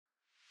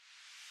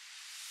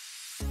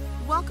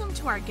Welcome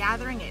to our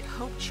gathering at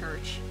Hope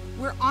Church.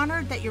 We're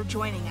honored that you're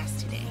joining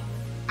us today.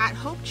 At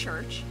Hope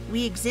Church,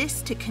 we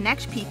exist to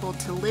connect people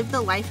to live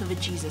the life of a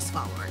Jesus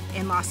follower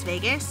in Las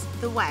Vegas,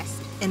 the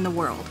West, and the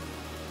world.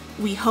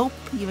 We hope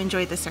you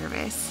enjoy the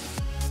service.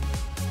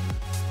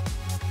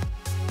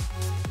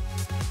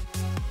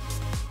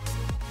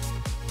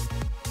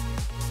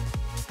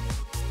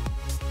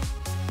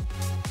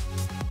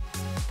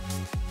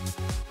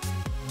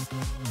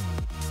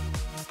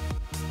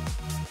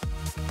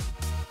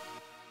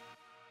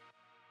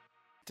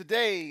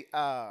 Today,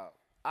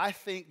 I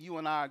think you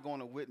and I are going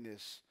to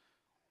witness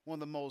one of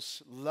the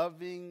most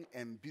loving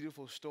and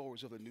beautiful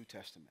stories of the New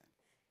Testament.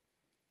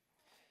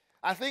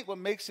 I think what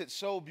makes it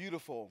so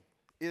beautiful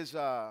is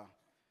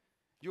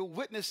you're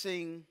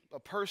witnessing a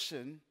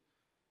person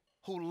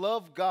who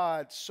loved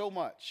God so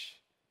much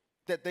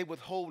that they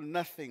withhold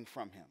nothing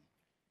from him.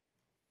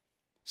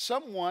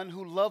 Someone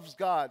who loves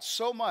God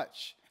so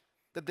much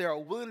that they are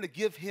willing to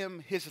give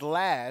him his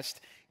last,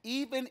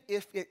 even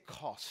if it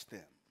costs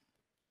them.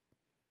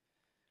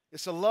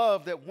 It's a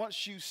love that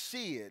once you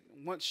see it,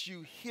 once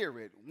you hear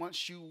it,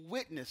 once you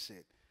witness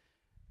it,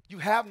 you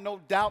have no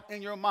doubt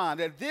in your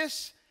mind that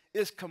this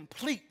is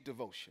complete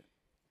devotion.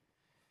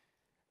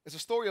 It's a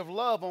story of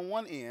love on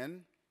one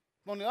end,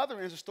 but on the other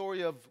end is a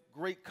story of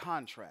great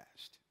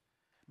contrast.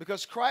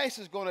 Because Christ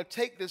is going to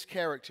take this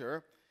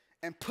character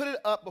and put it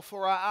up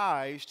before our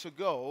eyes to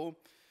go,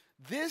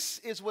 this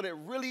is what it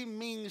really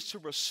means to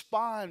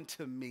respond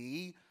to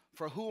me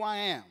for who I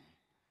am.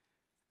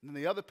 And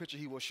then the other picture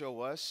he will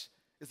show us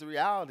is the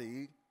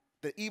reality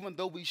that even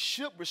though we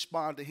should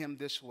respond to him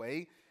this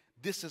way,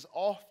 this is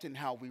often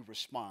how we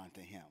respond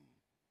to him,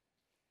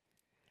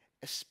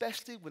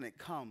 especially when it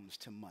comes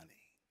to money.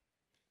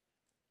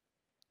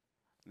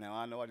 Now,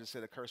 I know I just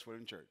said a curse word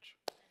in church.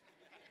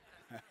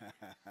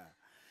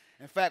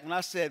 In fact, when I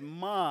said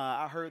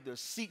 "ma," I heard the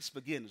seats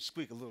begin to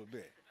squeak a little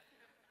bit.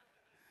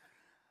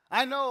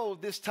 I know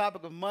this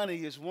topic of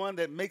money is one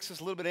that makes us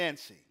a little bit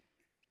antsy.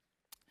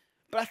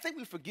 But I think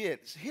we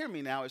forget, hear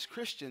me now as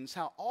Christians,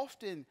 how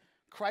often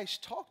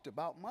Christ talked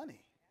about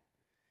money.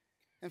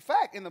 In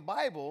fact, in the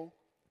Bible,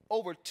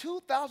 over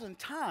 2,000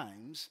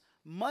 times,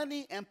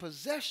 money and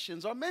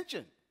possessions are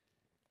mentioned.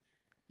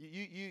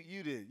 You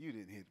didn't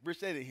hear, Rich,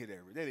 they didn't hear that.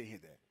 They didn't hear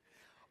that.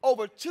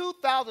 Over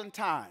 2,000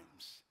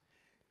 times,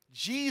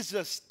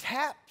 Jesus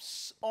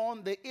taps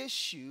on the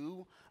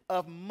issue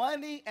of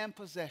money and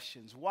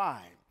possessions.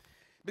 Why?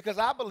 Because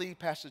I believe,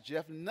 Pastor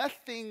Jeff,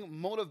 nothing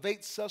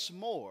motivates us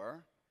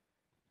more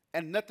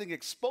and nothing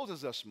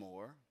exposes us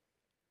more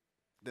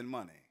than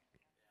money.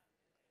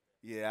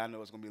 Yeah, I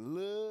know it's going to be a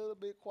little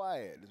bit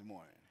quiet this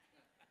morning.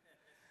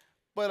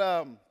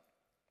 But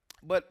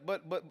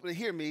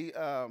hear me.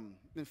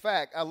 In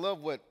fact, I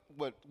love what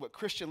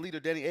Christian leader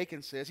Danny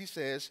Akin says. He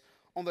says,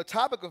 on the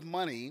topic of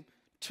money,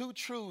 two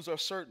truths are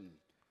certain.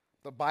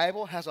 The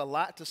Bible has a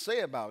lot to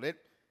say about it,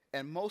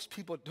 and most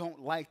people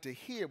don't like to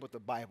hear what the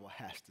Bible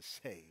has to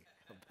say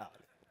about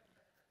it.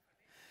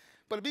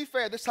 But to be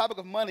fair, this topic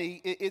of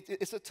money,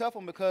 it's a tough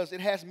one because it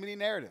has many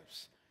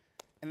narratives.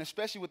 And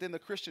especially within the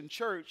Christian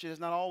church, it has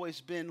not always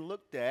been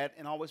looked at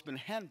and always been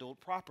handled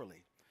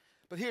properly.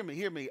 But hear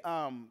me.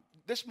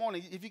 This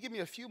morning, if you give me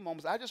a few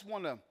moments, I just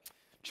want to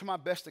try my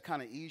best to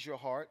kind of ease your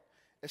heart,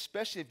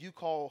 especially if you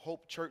call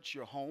Hope Church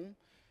your home,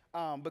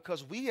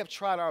 because we have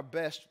tried our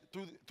best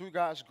through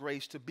God's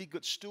grace to be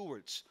good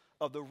stewards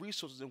of the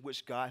resources in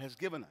which God has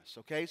given us,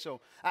 okay? So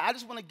I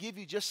just want to give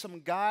you just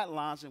some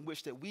guidelines in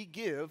which that we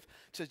give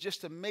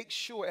to make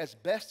sure as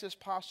best as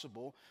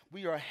possible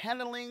we are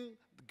handling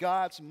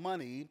God's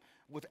money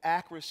with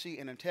accuracy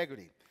and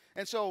integrity.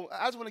 And so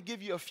I just want to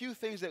give you a few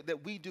things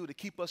that we do to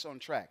keep us on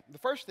track. The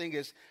first thing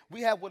is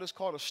we have what is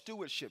called a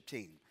stewardship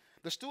team.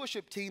 The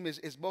stewardship team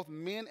is both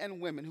men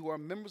and women who are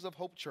members of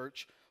Hope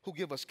Church who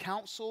give us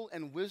counsel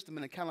and wisdom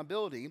and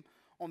accountability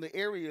on the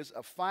areas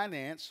of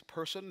finance,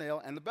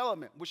 personnel, and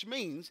development, which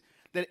means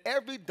that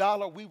every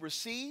dollar we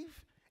receive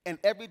and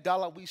every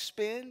dollar we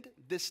spend,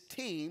 this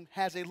team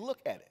has a look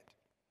at it,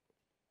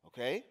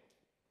 okay?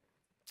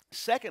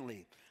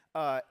 Secondly,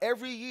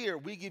 every year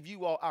we give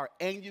you all our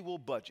annual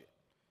budget.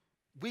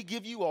 We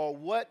give you all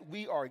what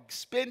we are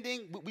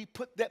spending. We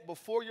put that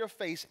before your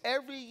face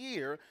every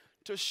year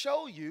to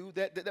show you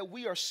that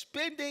we are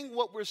spending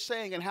what we're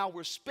saying and how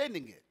we're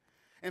spending it.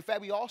 In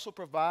fact, we also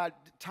provide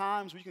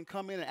times where you can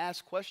come in and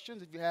ask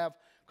questions if you have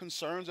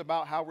concerns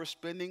about how we're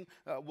spending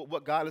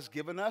what God has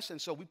given us. And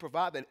so we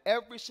provide that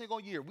every single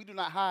year. We do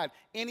not hide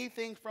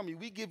anything from you.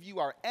 We give you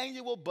our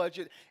annual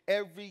budget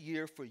every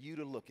year for you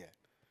to look at.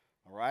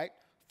 All right?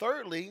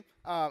 Thirdly,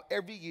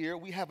 every year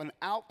we have an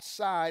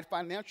outside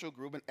financial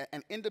group,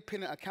 an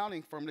independent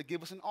accounting firm to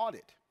give us an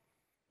audit.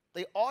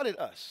 They audit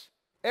us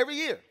every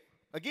year.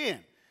 Again,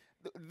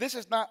 this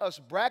is not us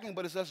bragging,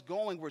 but it's us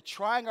going. We're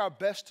trying our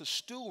best to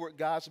steward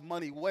God's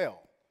money well.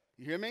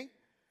 You hear me?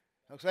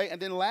 Okay. And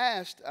then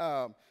last,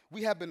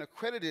 we have been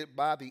accredited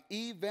by the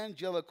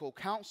Evangelical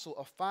Council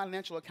of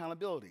Financial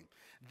Accountability.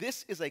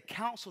 This is a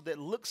council that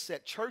looks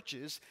at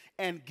churches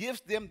and gives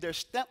them their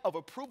stamp of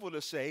approval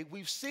to say,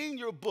 we've seen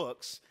your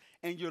books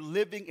and you're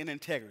living in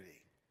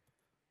integrity.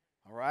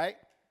 All right?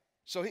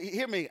 So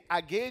hear me.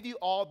 I gave you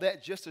all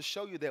that just to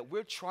show you that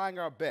we're trying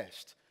our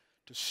best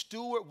to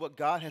steward what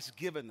God has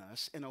given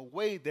us in a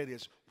way that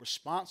is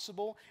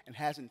responsible and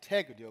has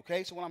integrity,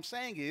 okay? So what I'm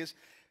saying is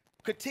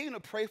continue to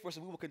pray for us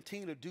and we will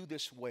continue to do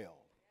this well.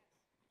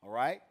 All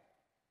right?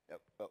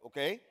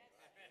 Okay?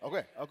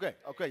 Okay.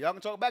 Y'all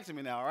can talk back to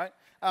me now, all right?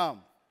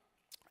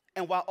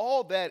 And while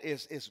all that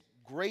is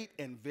great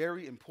and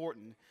very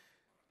important,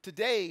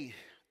 today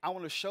I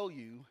want to show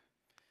you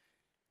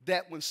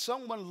that when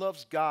someone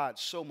loves God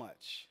so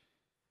much,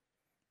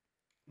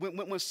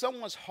 when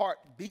someone's heart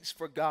beats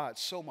for God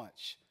so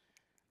much,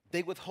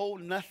 they withhold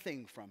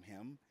nothing from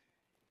him,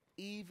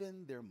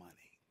 even their money.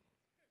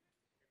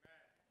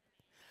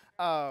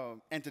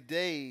 And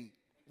today,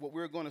 what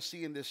we're going to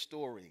see in this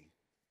story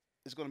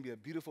is going to be a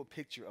beautiful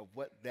picture of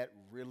what that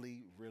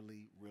really,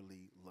 really,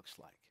 really looks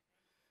like.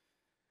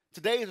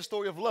 Today is a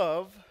story of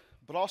love,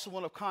 but also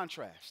one of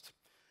contrast,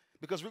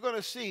 because we're going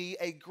to see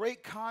a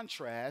great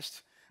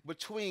contrast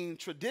between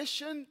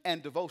tradition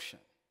and devotion.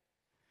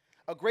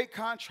 A great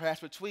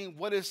contrast between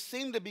what is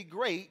seemed to be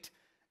great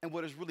and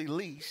what is really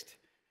least,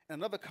 and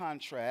another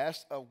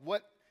contrast of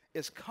what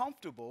is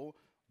comfortable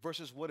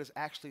versus what is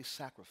actually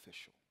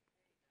sacrificial.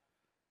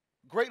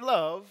 Great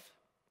love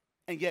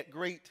and yet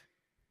great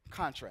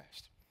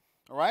contrast.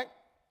 All right?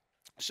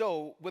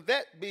 So with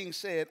that being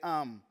said,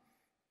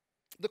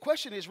 the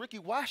question is, Ricky,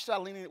 why should I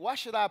lean in? Why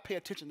should I pay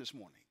attention this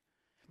morning?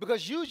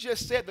 Because you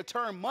just said the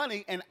term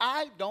money, and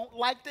I don't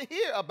like to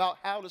hear about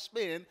how to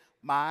spend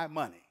my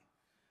money.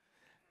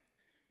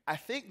 I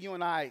think you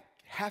and I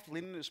have to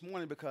lean in this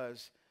morning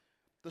because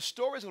the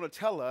story is going to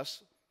tell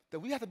us that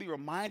we have to be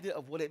reminded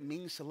of what it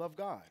means to love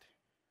God.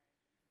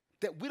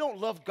 That we don't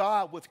love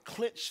God with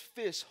clenched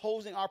fists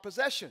holding our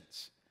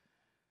possessions.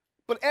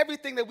 But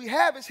everything that we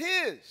have is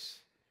His.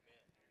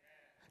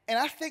 And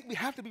I think we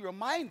have to be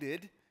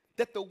reminded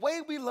that the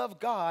way we love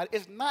God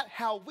is not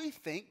how we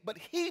think, but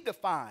He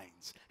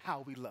defines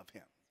how we love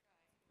Him.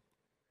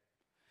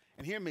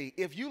 And hear me,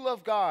 if you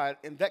love God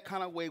in that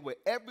kind of way where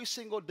every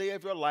single day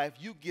of your life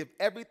you give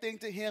everything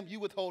to Him, you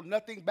withhold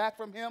nothing back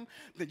from Him,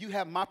 then you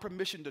have my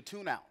permission to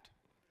tune out.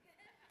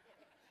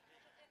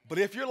 But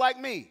if you're like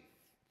me,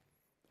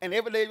 and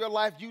every day of your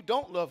life you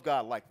don't love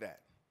God like that,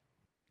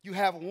 you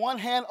have one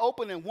hand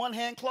open and one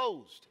hand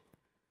closed.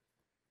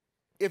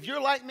 If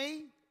you're like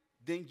me,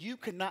 then you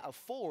cannot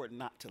afford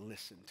not to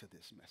listen to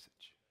this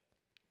message.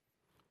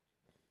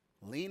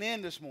 Lean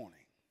in this morning.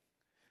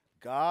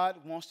 God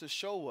wants to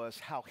show us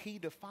how He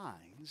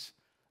defines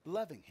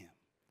loving Him.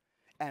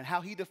 And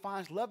how He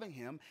defines loving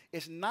Him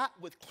is not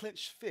with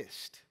clenched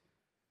fist,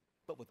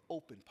 but with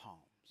open palms.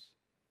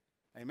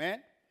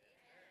 Amen?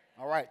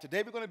 All right,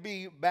 today we're going to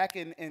be back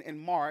in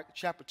Mark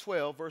chapter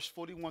 12, verse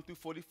 41 through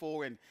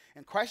 44,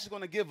 and Christ is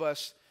going to give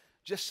us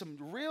just some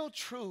real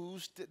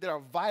truths that are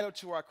vital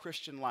to our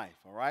Christian life,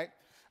 all right?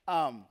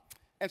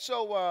 And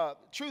so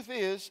truth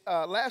is,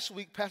 last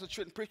week Pastor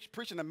Trenton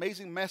preached an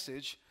amazing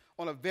message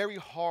on a very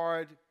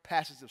hard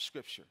passage of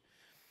Scripture.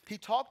 He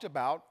talked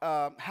about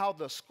how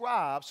the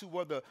scribes, who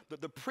were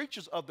the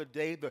preachers of the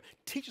day, the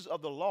teachers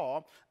of the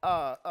law,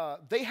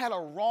 they had a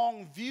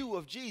wrong view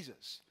of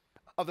Jesus,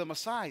 of the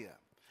Messiah.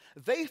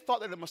 They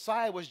thought that the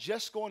Messiah was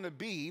just going to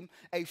be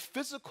a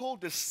physical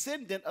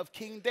descendant of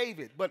King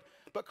David. But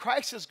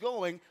Christ is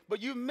going,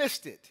 but you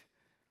missed it.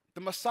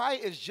 The Messiah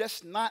is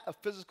just not a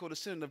physical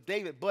descendant of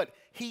David, but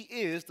He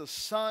is the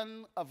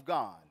Son of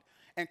God.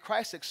 And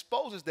Christ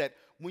exposes that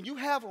when you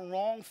have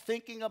wrong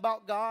thinking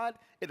about God,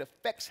 it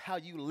affects how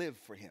you live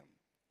for Him.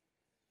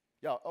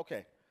 Y'all,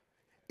 okay.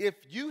 If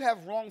you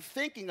have wrong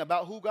thinking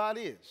about who God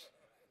is,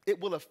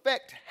 it will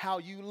affect how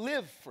you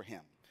live for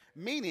Him.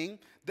 Meaning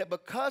that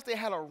because they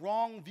had a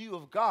wrong view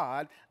of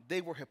God,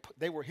 they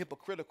were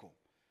hypocritical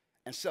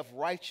and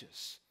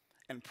self-righteous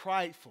and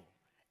prideful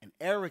and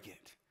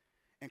arrogant.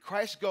 And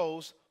Christ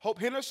goes, Hope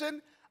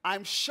Henderson,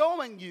 I'm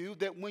showing you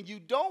that when you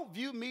don't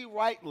view me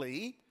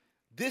rightly,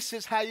 this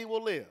is how you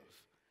will live.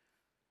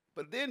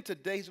 But then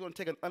today He's going to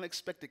take an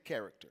unexpected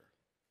character,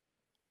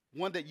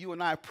 one that you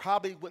and I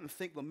probably wouldn't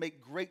think would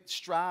make great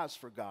strides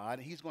for God.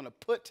 And He's going to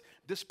put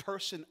this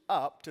person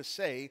up to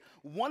say,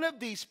 one of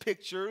these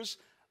pictures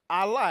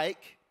I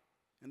like,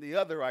 and the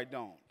other I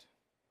don't.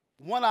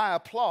 One I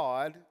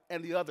applaud,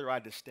 and the other I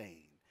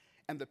disdain.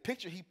 And the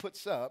picture He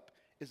puts up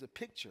is a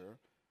picture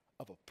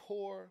of a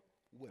poor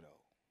widow.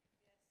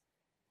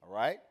 All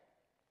right?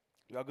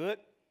 Y'all good?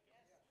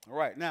 All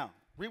right, now,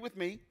 read with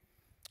me.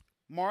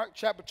 Mark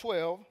chapter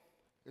 12,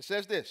 it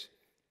says this.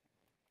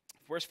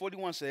 Verse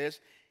 41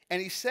 says,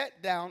 And He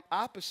sat down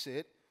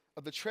opposite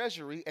of the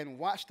treasury and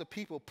watched the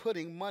people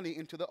putting money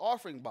into the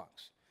offering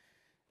box.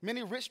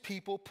 Many rich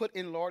people put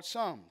in large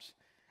sums,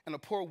 and a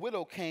poor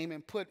widow came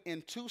and put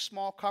in 2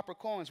 small copper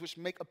coins, which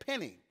make a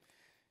penny.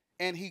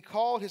 And He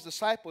called His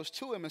disciples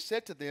to Him and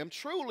said to them,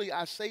 Truly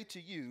I say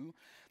to you,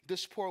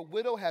 this poor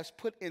widow has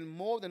put in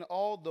more than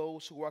all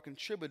those who are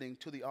contributing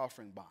to the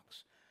offering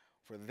box.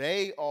 For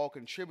they all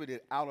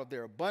contributed out of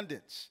their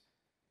abundance,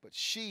 but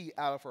she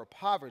out of her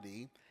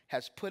poverty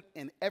has put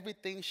in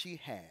everything she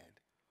had,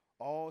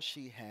 all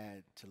she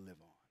had to live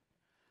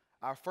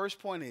on. Our first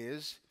point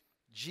is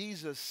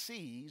Jesus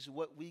sees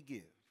what we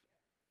give.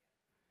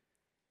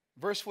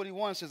 Verse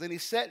 41 says, and he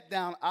sat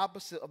down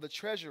opposite of the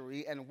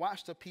treasury and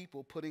watched the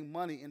people putting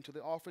money into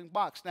the offering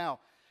box. Now,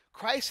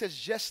 Christ has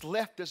just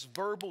left this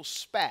verbal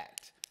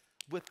spat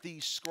with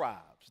these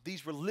scribes,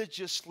 these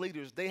religious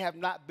leaders. They have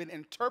not been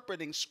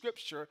interpreting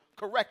Scripture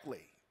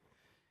correctly.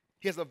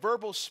 He has a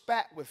verbal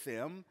spat with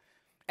them,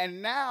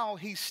 and now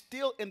he's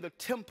still in the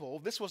temple.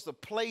 This was the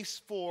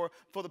place for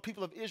the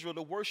people of Israel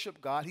to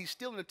worship God. He's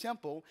still in the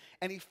temple,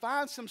 and he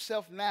finds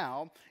himself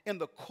now in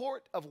the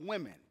court of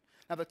women.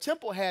 Now, the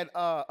temple had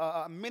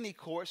many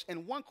courts,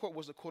 and one court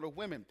was the court of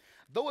women.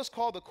 Though it's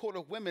called the court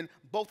of women,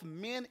 both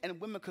men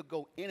and women could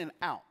go in and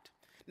out.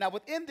 Now,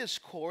 within this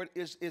court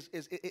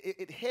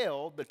it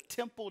held the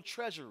temple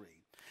treasury.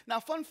 Now,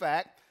 fun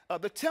fact,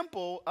 the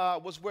temple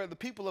was where the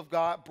people of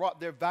God brought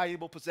their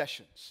valuable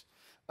possessions.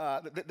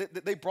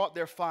 They brought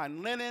their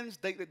fine linens.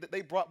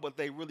 They brought what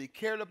they really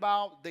cared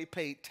about. They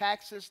paid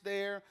taxes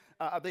there.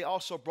 They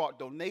also brought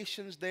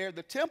donations there.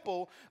 The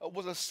temple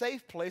was a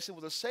safe place. It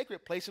was a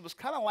sacred place. It was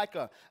kind of like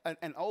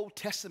an Old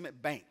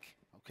Testament bank,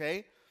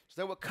 okay?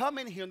 So they would come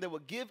in here and they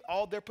would give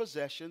all their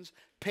possessions,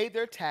 pay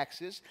their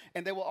taxes,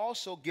 and they will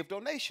also give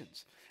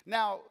donations.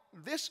 Now,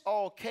 this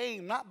all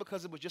came not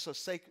because it was just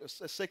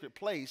a sacred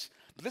place,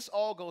 but this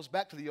all goes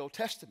back to the Old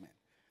Testament,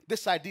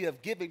 this idea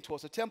of giving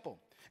towards the temple.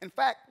 In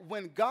fact,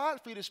 when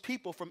God freed his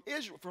people from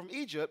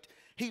Egypt,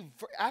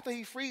 after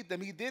he freed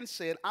them, he then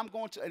said, I'm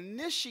going to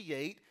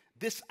initiate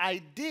this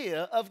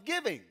idea of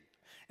giving.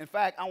 In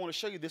fact, I want to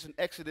show you this in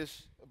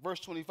Exodus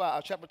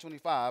chapter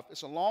 25.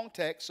 It's a long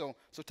text, so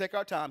take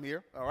our time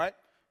here, all right?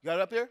 You got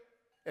it up here?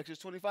 Exodus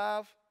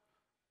 25?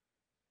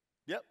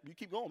 Yep, you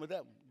keep going with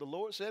that one. The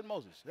Lord said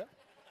Moses. Yeah,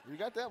 you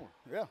got that one.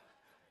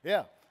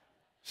 Yeah.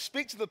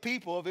 Speak to the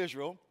people of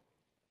Israel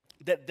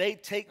that they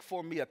take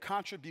for me a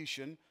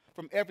contribution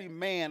from every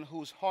man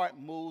whose heart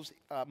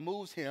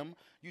moves him.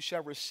 You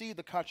shall receive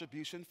the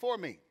contribution for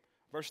me.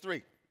 Verse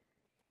 3.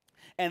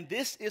 And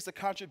this is the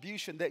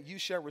contribution that you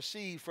shall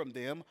receive from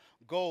them: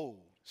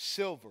 gold,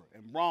 silver,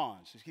 and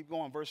bronze. Just keep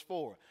going. Verse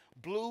 4.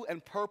 Blue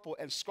and purple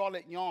and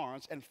scarlet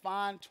yarns and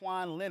fine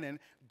twined linen,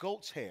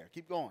 goat's hair.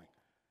 Keep going.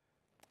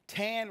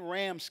 Tan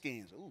ram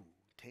skins. Ooh,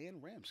 tan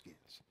ram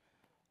skins.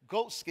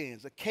 Goat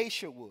skins,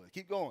 acacia wood.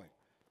 Keep going.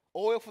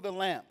 Oil for the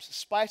lamps,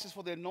 spices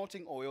for the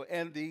anointing oil,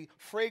 and the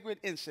fragrant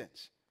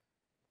incense.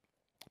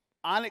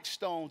 Onyx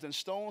stones and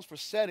stones for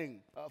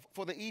setting,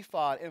 for the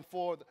ephod and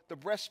for the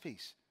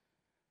breastpiece.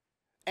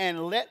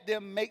 And let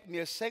them make me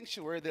a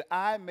sanctuary that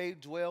I may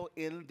dwell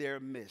in their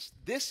midst.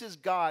 This is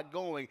God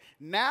going,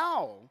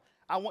 now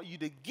I want you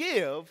to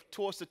give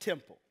towards the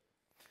temple.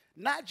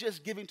 Not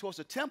just giving towards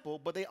the temple,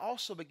 but they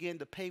also began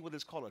to pay what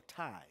is called a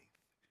tithe.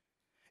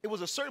 It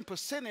was a certain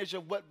percentage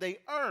of what they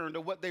earned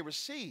or what they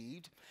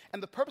received.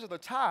 And the purpose of the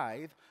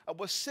tithe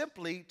was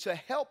simply to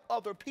help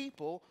other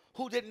people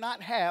who did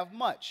not have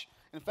much.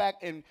 In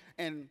fact,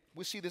 and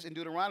we see this in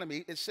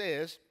Deuteronomy, it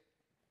says,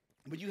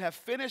 when you have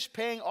finished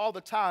paying all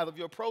the tithe of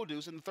your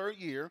produce in the third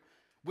year,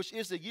 which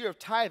is the year of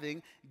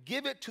tithing,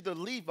 give it to the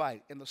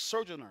Levite and the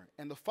sojourner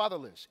and the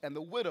fatherless and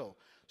the widow,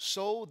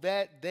 so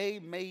that they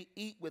may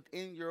eat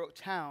within your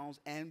towns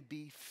and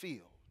be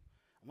filled.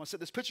 I want to set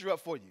this picture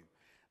up for you.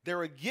 They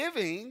were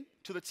giving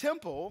to the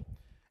temple,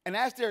 and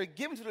as they're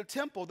giving to the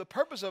temple, the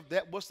purpose of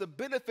that was to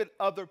benefit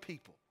other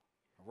people,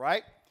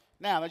 right?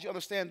 Now, as you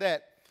understand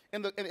that,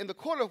 in the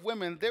court of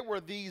women, there were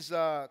these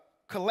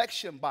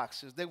collection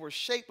boxes. They were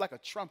shaped like a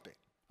trumpet,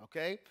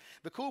 okay?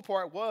 The cool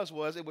part was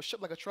it was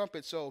shaped like a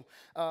trumpet, so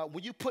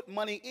when you put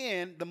money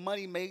in, the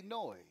money made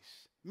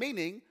noise,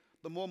 meaning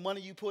the more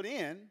money you put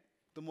in,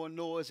 the more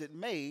noise it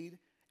made,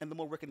 and the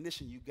more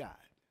recognition you got.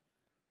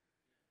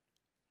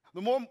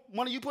 The more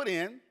money you put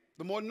in,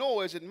 the more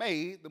noise it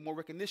made, the more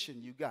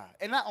recognition you got.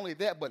 And not only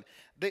that, but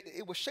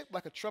it was shaped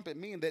like a trumpet,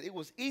 meaning that it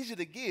was easy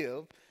to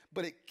give,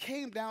 but it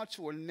came down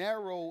to a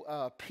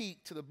narrow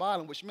peak to the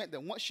bottom, which meant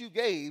that once you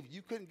gave,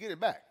 you couldn't get it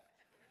back.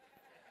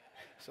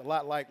 It's a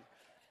lot like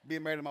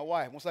being married to my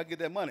wife. Once I get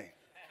that money,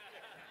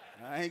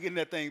 I ain't getting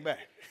that thing back.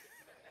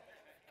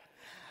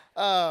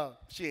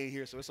 She ain't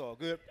here, so it's all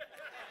good.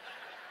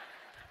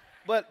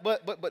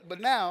 But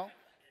now,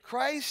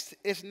 Christ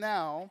is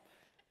now,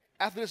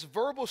 after this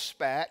verbal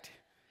spat,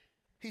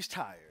 he's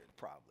tired,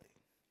 probably.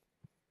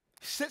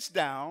 Sits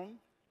down,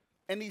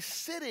 and he's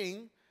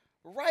sitting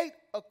right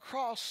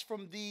across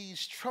from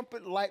these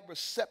trumpet-like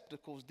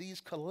receptacles,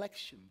 these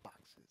collection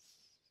boxes.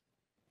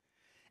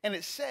 And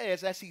it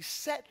says, as he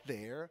sat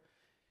there,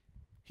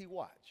 he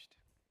watched.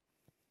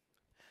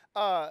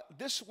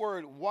 This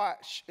word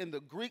watch in the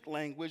Greek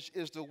language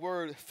is the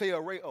word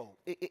theoreo.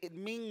 It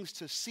means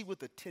to see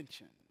with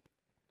attention,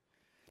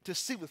 to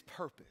see with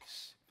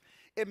purpose.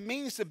 It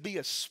means to be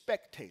a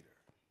spectator.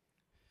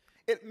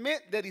 It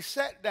meant that he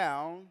sat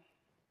down,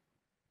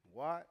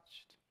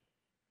 watched,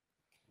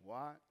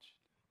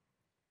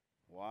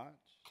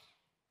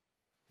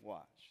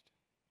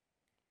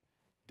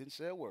 didn't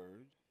say a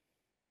word,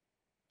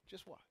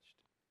 just watched.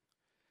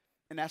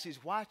 And as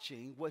he's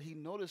watching, what he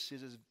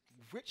notices is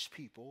rich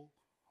people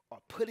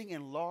are putting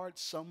in large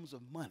sums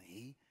of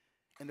money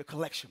in the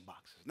collection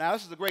boxes. Now,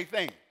 this is a great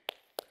thing.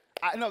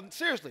 I know,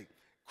 seriously,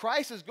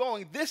 Christ is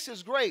going, this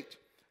is great.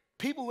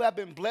 People who have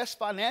been blessed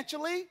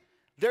financially,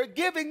 they're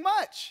giving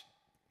much.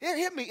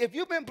 Hear me. If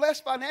you've been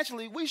blessed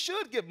financially, we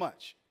should give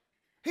much.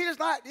 He does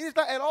not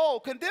at all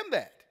condemn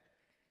that.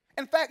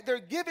 In fact, they're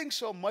giving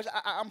so much,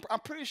 I'm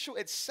pretty sure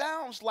it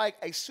sounds like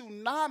a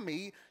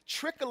tsunami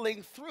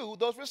trickling through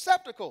those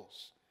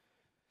receptacles.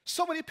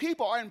 So many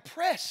people are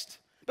impressed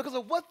because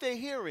of what they're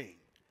hearing.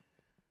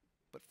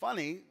 But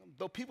funny,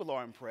 though people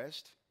are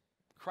impressed,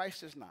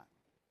 Christ is not.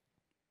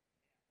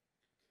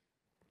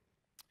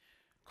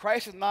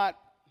 Christ is not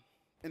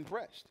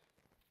impressed.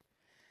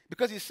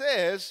 Because he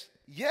says,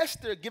 yes,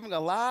 they're giving a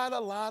lot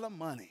of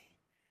money.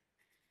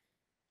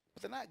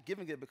 But they're not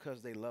giving it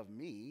because they love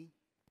me.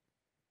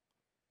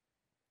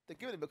 They're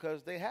giving it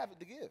because they have it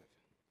to give.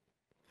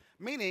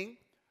 Meaning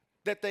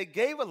that they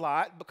gave a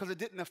lot because it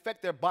didn't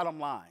affect their bottom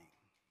line.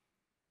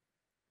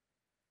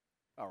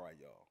 All right,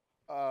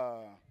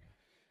 y'all.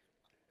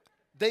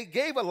 They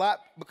gave a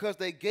lot because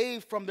they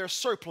gave from their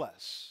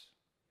surplus.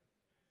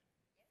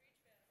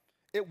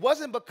 It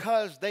wasn't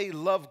because they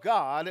loved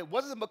God. It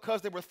wasn't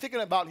because they were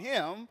thinking about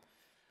him.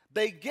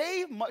 They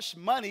gave much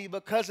money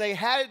because they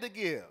had it to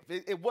give.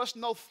 It was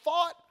no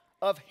thought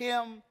of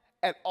him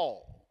at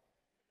all.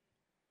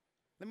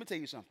 Let me tell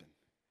you something.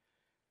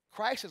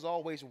 Christ is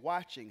always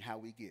watching how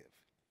we give.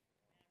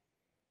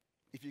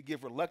 If you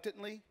give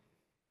reluctantly,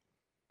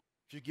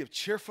 if you give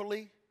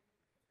cheerfully,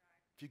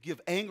 if you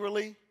give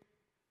angrily,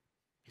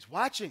 he's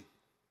watching.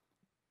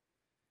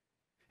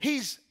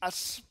 He's a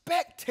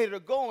spectator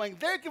going,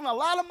 they're giving a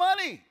lot of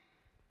money,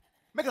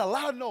 making a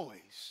lot of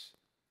noise.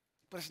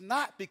 But it's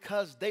not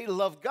because they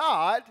love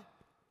God.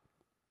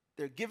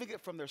 They're giving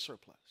it from their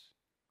surplus.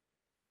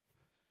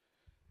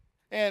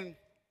 And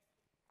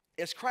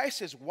as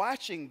Christ is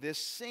watching this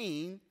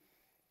scene,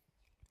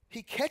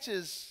 he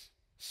catches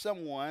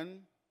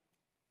someone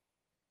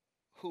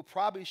who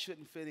probably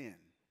shouldn't fit in.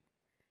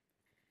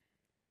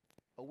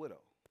 A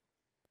widow.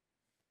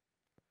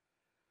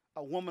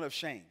 A woman of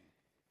shame.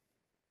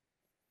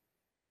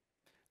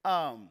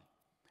 And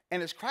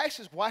as Christ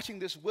is watching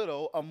this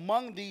widow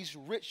among these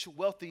rich,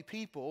 wealthy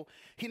people,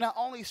 he not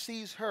only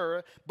sees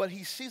her, but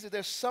he sees that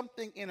there's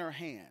something in her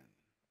hand.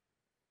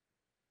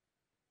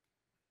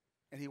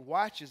 And he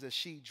watches as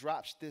she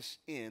drops this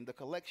in the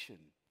collection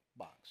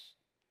box.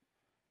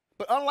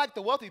 But unlike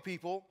the wealthy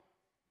people,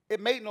 it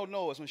made no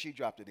noise when she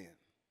dropped it in.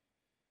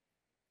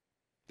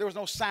 There was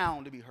no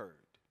sound to be heard.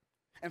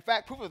 In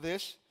fact, proof of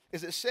this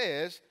is it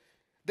says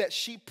that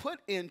she put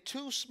in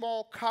 2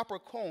 small copper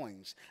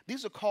coins.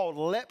 These are called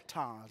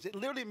leptons. It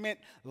literally meant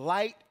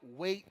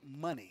lightweight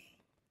money.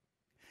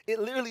 It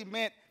literally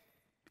meant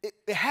it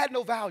had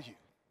no value.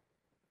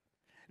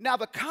 Now,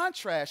 the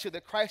contrast here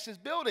that Christ is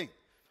building.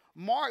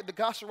 Mark, the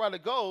gospel writer,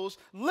 goes,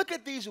 look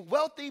at these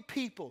wealthy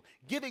people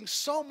giving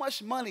so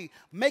much money,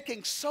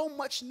 making so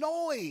much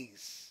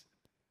noise.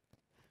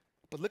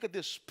 But look at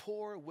this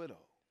poor widow,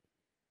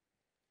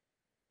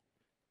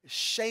 this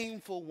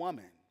shameful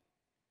woman.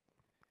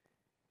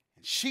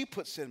 And she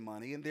puts in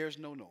money and there's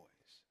no noise.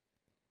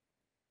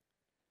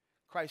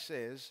 Christ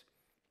says,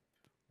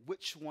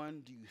 which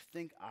one do you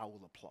think I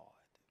will applaud?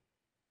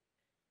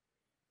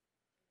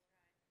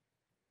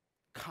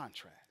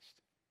 Contrast.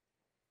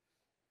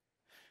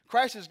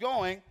 Christ is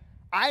going,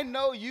 I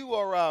know you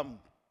are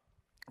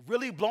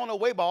really blown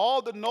away by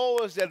all the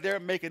noise that they're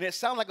making. It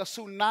sounds like a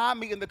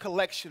tsunami in the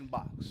collection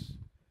box.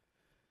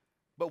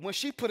 But when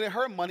she put in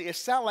her money, it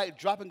sounded like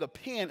dropping a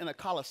pin in a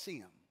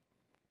coliseum.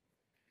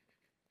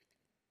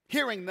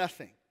 Hearing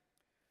nothing.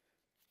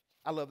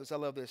 I love this. I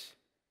love this.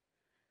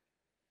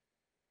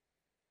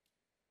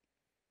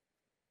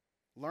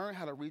 Learn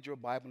how to read your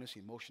Bible in its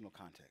emotional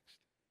context.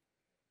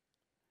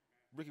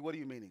 Ricky, what are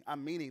you meaning?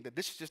 I'm meaning that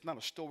this is just not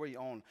a story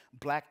on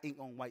black ink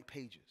on white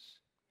pages.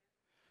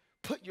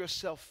 Put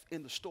yourself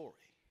in the story.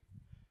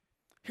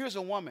 Here's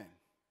a woman,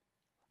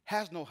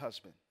 has no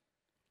husband,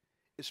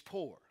 is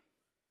poor,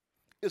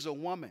 is a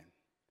woman,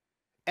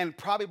 and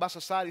probably by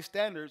society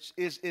standards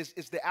is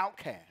the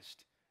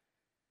outcast.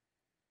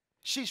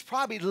 She's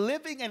probably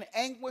living in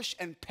anguish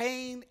and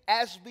pain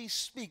as we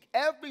speak.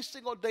 Every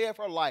single day of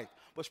her life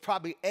was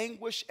probably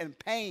anguish and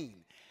pain.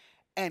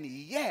 And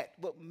yet,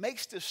 what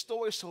makes this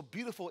story so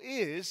beautiful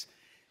is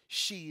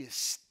she is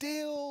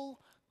still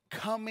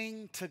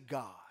coming to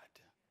God.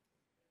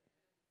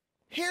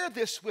 Hear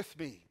this with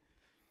me.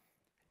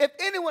 If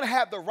anyone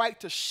had the right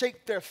to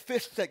shake their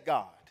fists at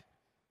God,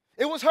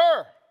 it was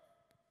her.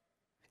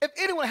 If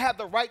anyone had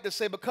the right to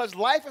say, because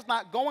life is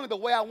not going the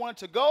way I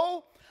want it to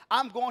go,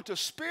 I'm going to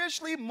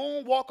spiritually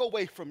moonwalk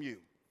away from you.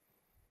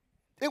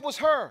 It was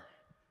her.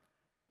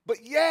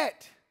 But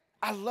yet,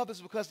 I love this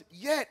because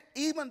yet,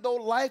 even though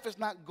life is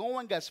not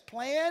going as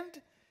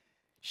planned,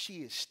 she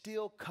is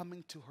still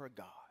coming to her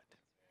God.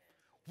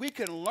 We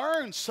can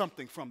learn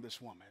something from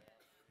this woman.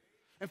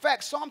 In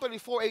fact, Psalm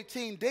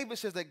 34:18, David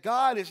says that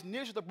God is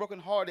near to the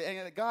brokenhearted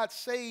and that God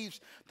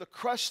saves the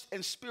crushed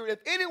in spirit. If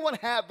anyone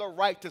had the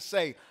right to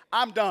say,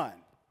 I'm done,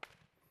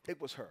 it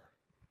was her.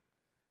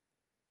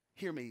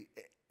 Hear me.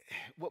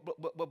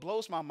 What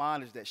blows my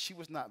mind is that she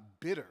was not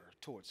bitter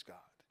towards God.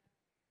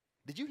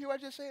 Did you hear what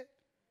I just said?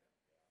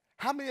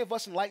 How many of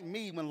us, like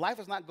me, when life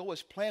does not go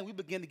as planned, we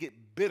begin to get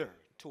bitter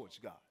towards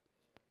God?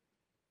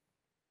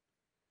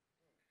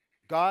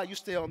 God, you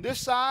stay on this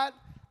side,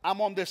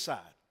 I'm on this side.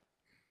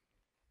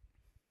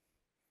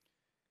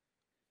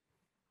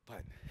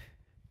 But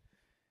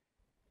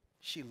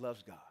she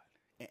loves God.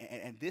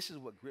 And this is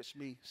what grits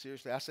me,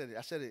 seriously. I said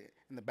it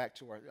in the back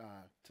to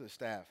the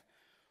staff.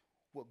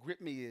 What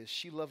grit me is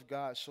she loved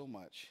God so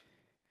much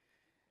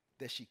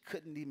that she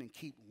couldn't even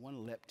keep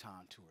one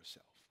lepton to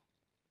herself.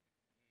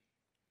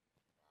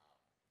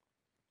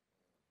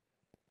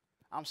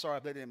 I'm sorry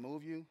if that didn't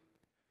move you,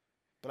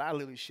 but I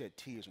literally shed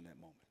tears in that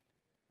moment.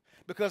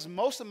 Because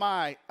most of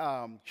my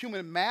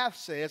human math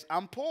says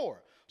I'm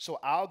poor, so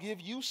I'll give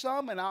you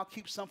some and I'll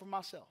keep some for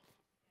myself.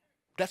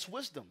 That's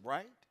wisdom,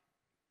 right?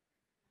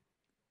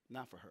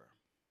 Not for her.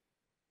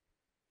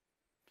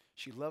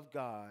 She loved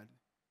God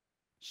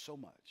so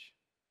much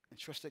and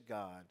trusted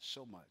God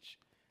so much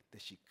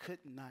that she could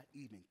not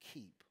even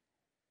keep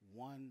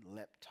one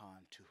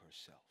lepton to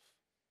herself.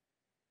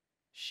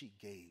 She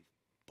gave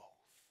both.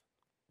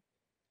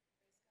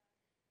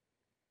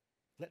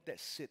 Let that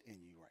sit in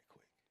you right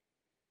quick.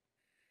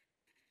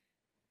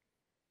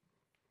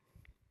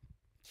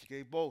 She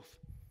gave both.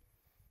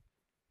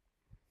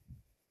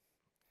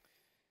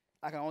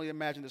 I can only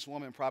imagine this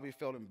woman probably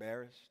felt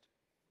embarrassed.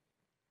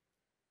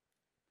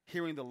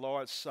 Hearing the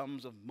large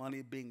sums of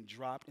money being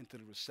dropped into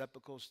the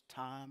receptacles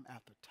time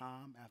after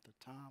time after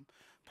time.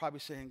 Probably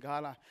saying,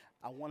 God,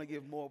 I want to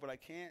give more, but I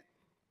can't.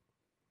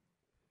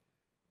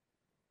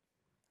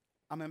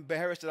 I'm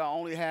embarrassed that I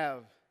only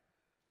have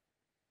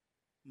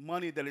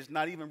money that is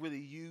not even really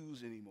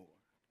used anymore.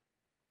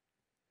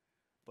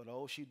 But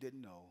oh, she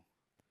didn't know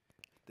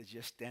that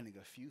just standing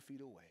a few feet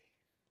away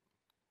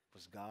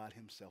was God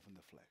himself in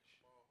the flesh.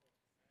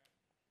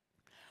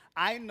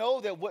 I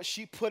know that what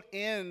she put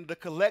in the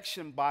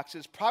collection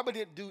boxes probably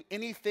didn't do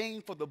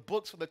anything for the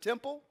books for the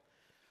temple,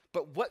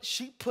 but what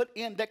she put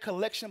in that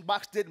collection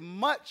box did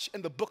much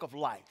in the book of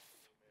life.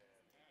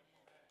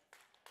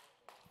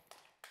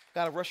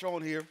 Got to rush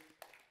on here.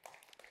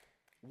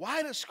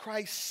 Why does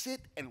Christ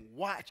sit and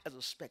watch as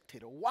a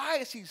spectator? Why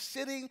is he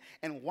sitting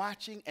and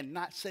watching and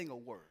not saying a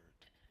word?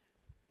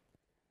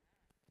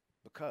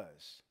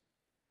 Because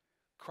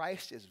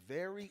Christ is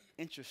very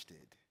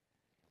interested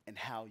in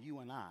how you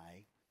and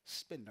I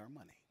spend our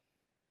money.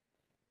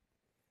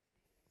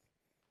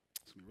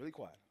 It's going to be really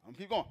quiet. I'm going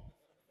to keep going.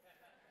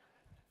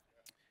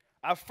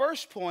 Our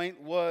first point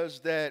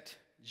was that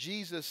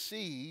Jesus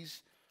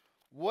sees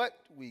what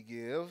we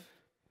give.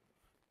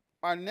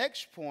 Our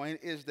next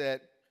point is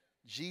that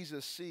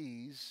Jesus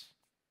sees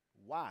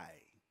why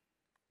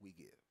we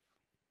give.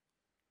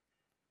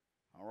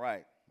 All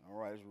right,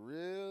 it's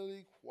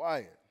really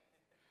quiet.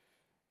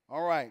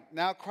 All right,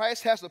 now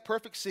Christ has the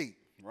perfect seat,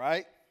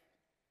 right?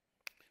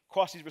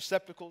 Across these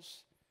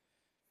receptacles.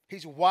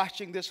 He's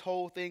watching this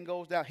whole thing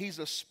goes down. He's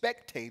a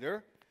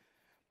spectator.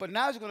 But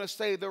now he's going to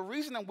say the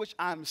reason in which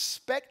I'm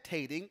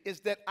spectating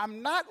is that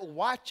I'm not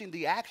watching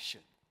the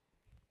action.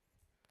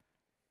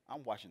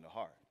 I'm watching the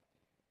heart.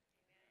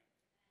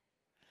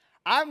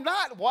 I'm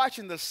not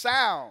watching the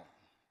sound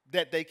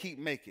that they keep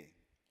making.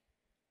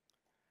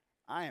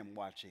 I am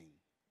watching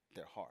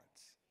their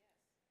hearts.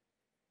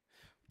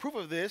 Proof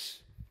of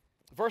this,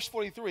 verse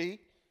 43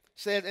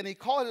 says, and he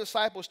called his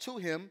disciples to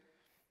him.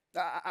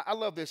 I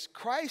love this.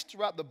 Christ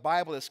throughout the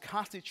Bible is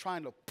constantly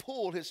trying to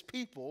pull his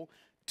people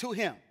to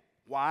him.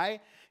 Why?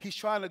 He's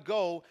trying to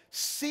go,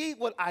 see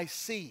what I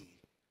see.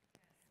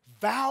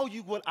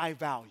 Value what I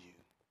value.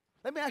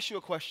 Let me ask you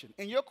a question.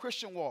 In your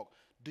Christian walk,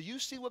 do you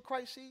see what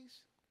Christ sees?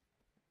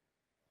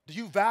 Do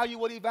you value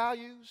what he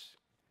values?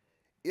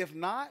 If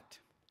not,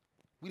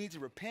 we need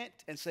to repent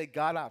and say,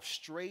 God, I've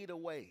strayed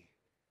away.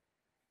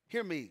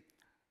 Hear me.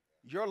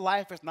 Your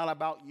life is not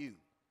about you.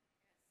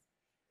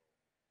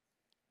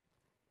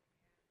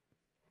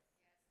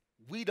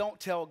 We don't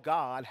tell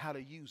God how to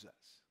use us.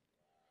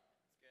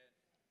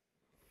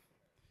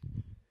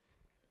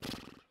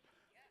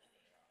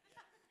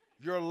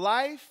 Your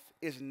life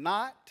is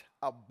not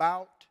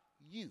about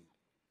you.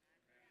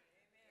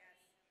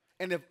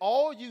 And if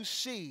all you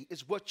see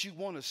is what you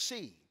want to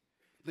see,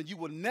 then you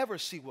will never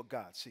see what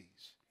God sees.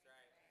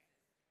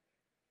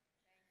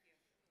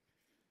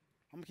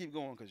 I'm going to keep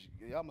going because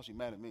y'all must be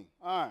mad at me.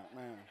 All right,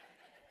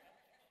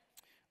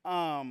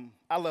 man.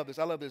 I love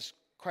this.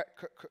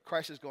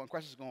 Christ is going. Come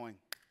here.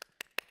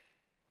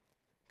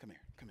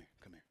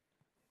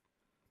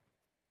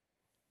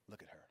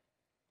 Look at her.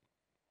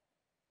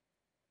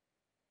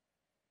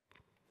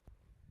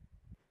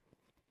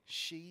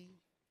 She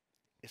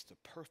is the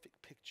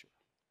perfect picture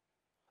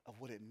of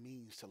what it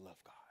means to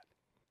love God.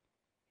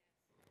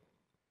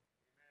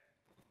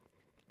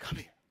 Come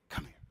here.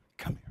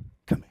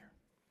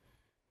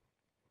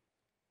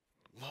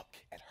 Look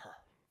at her.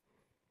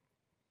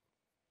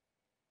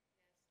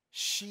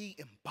 she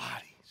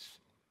embodies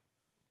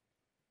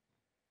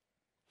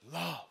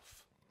love.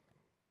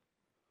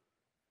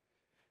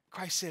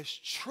 Christ says,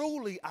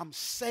 truly, I'm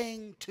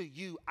saying to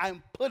you,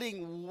 I'm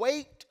putting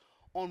weight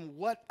on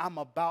what I'm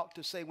about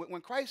to say. When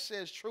Christ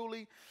says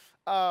truly,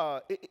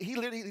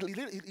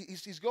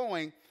 he's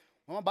going,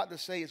 what I'm about to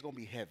say is going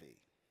to be heavy.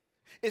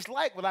 It's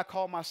like when I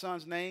call my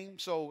son's name.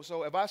 So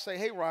if I say,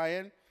 hey,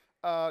 Ryan,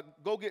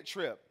 go get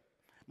Trip.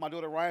 My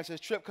daughter Ryan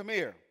says, Trip, come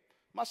here.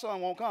 My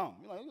son won't come.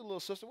 You know, your little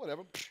sister,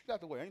 whatever. Get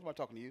out the way. I ain't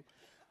talking to you.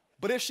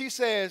 But if she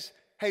says,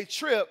 hey,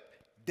 Trip,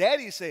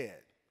 Daddy said,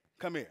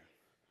 come here.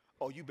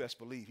 Oh, you best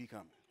believe he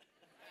coming.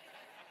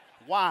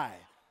 Why?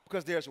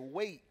 Because there's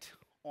weight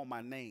on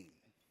my name.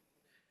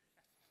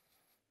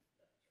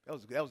 That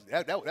was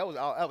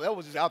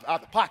just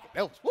out the pocket.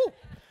 That was woo.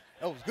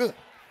 That was good.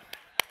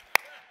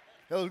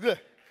 That was good.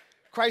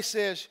 Christ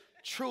says,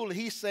 truly,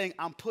 he's saying,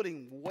 I'm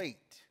putting weight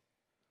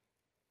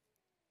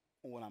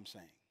on what I'm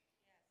saying.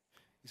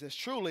 He says,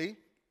 truly,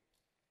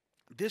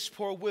 this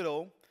poor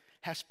widow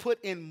has put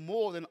in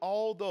more than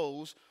all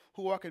those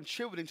who are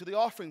contributing to the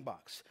offering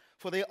box.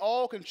 For they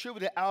all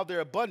contributed out of their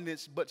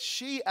abundance, but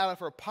she, out of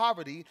her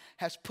poverty,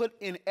 has put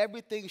in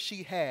everything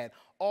she had,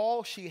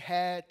 all she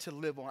had to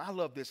live on. I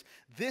love this.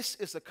 This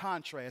is the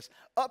contrast.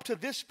 Up to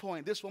this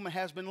point, this woman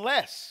has been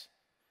less.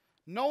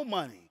 No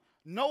money,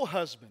 no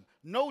husband,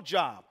 no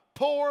job,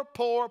 poor,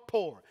 poor,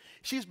 poor.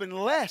 She's been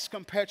less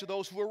compared to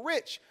those who are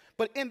rich.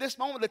 But in this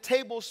moment, the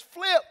tables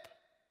flip.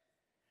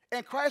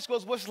 And Christ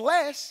goes, what's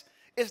less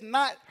is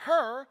not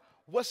her.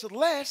 What's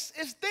less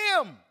is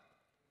them.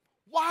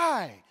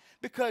 Why?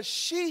 Because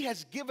she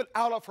has given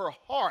out of her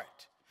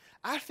heart.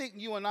 I think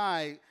you and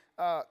I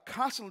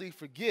constantly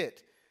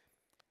forget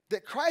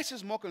that Christ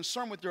is more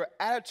concerned with your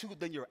attitude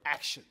than your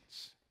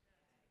actions.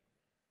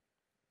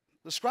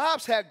 The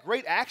scribes had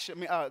great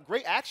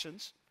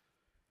actions.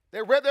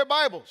 They read their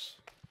Bibles.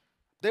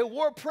 They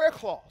wore prayer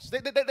cloths. They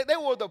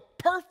were the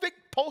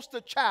perfect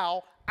poster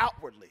child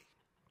outwardly.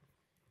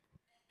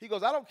 He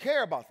goes, I don't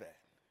care about that.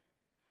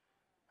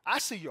 I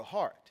see your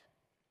heart.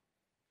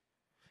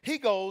 He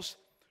goes,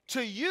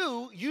 to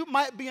you, you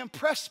might be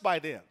impressed by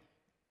them.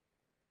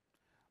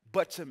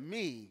 But to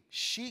me,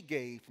 she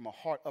gave from a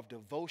heart of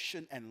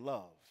devotion and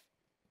love.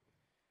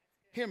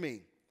 Hear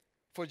me.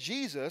 For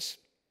Jesus,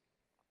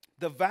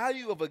 the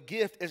value of a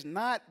gift is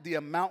not the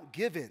amount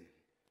given,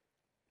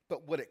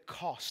 but what it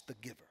costs the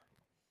giver.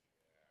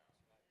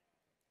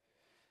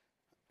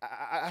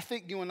 I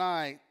think you and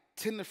I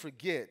tend to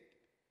forget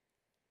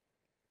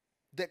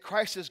that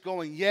Christ is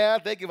going, yeah,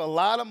 they give a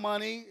lot of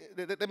money,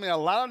 they made a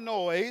lot of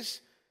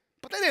noise,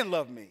 but they didn't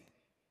love me.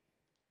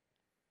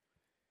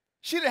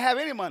 She didn't have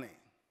any money,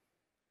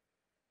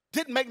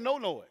 didn't make no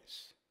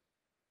noise,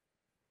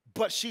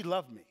 but she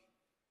loved me.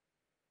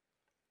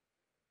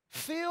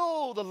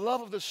 Feel the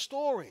love of the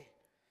story.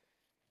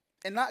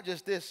 And not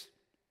just this.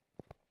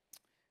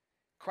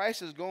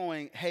 Christ is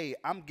going, hey,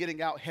 I'm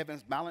getting out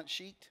heaven's balance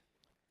sheet,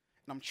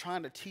 and I'm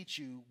trying to teach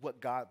you what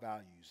God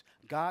values.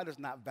 God does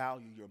not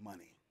value your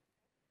money.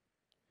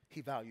 He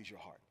values your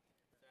heart.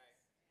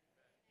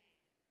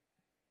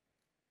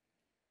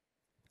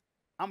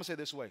 I'm going to say it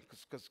this way,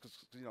 because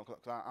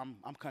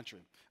I'm country.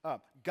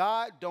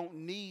 God don't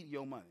need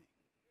your money.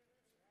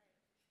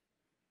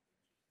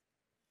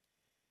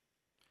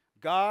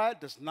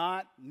 God does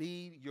not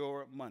need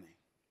your money.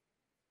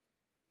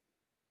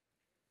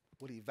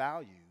 What he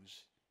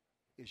values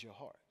is your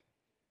heart.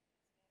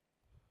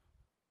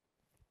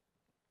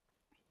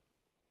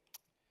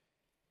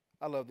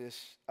 I love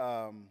this.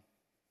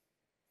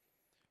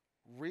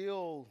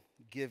 Real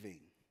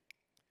giving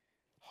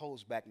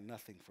holds back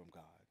nothing from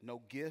God.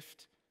 No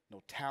gift,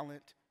 no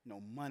talent,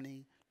 no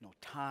money, no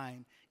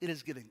time. It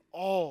is giving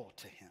all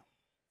to him.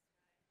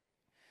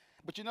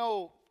 But you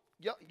know,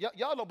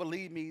 y'all don't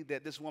believe me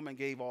that this woman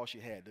gave all she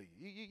had, do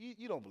you?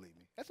 You don't believe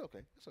me. That's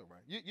okay. That's all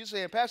right. You're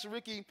saying, Pastor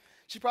Ricky,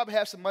 she probably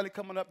has some money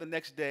coming up the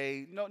next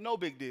day. No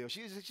big deal.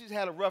 She's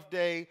had a rough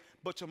day,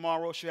 but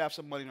tomorrow she'll have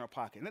some money in her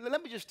pocket.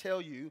 Let me just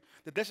tell you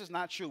that this is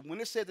not true. When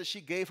it said that she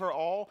gave her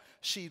all,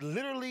 she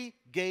literally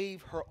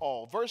gave her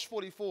all. Verse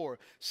 44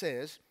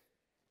 says,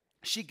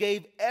 she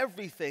gave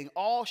everything,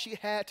 all she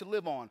had to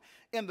live on.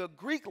 In the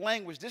Greek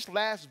language, this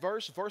last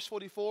verse, verse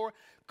 44,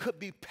 could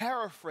be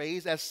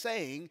paraphrased as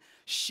saying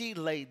she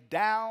laid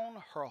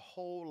down her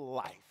whole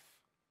life.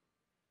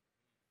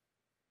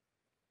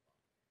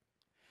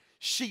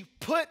 She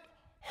put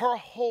her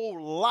whole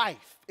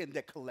life in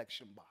that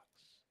collection box.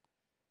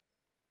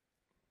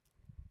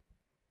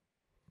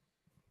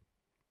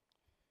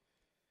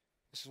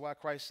 This is why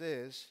Christ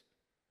says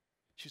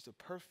she's the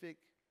perfect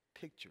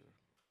picture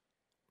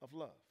of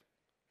love.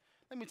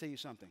 Let me tell you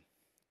something.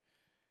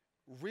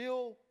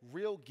 Real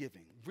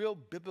giving, real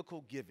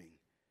biblical giving,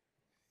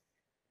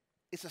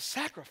 it's a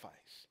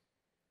sacrifice.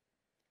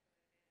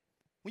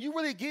 When you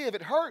really give,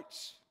 it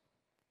hurts.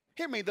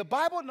 Hear me, the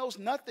Bible knows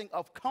nothing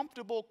of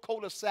comfortable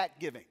cul-de-sac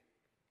giving.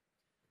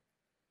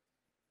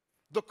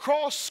 The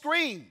cross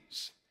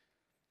screams,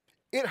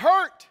 it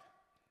hurt,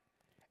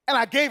 and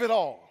I gave it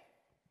all.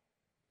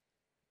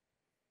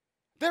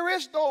 There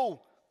is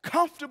no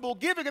comfortable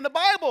giving in the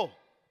Bible.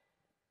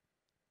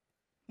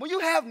 When you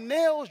have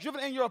nails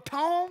driven in your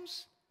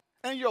palms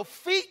and your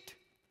feet,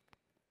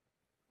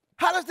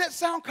 how does that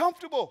sound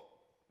comfortable?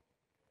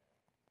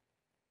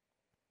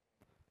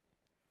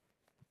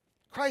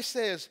 Christ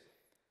says,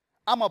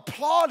 I'm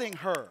applauding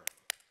her,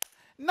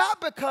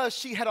 not because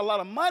she had a lot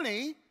of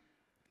money,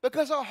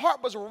 because her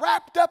heart was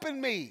wrapped up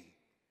in me.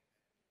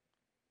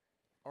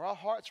 Are our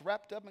hearts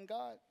wrapped up in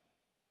God?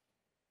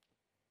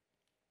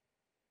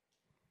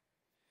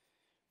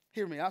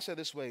 Hear me, I'll say it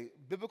this way.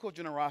 Biblical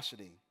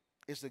generosity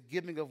is the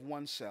giving of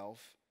oneself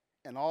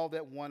and all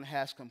that one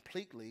has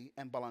completely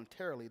and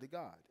voluntarily to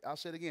God. I'll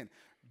say it again.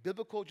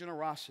 Biblical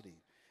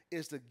generosity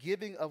is the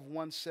giving of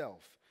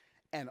oneself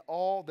and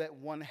all that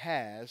one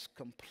has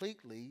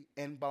completely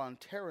and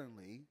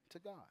voluntarily to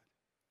God.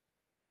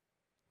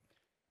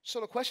 So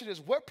the question is,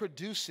 what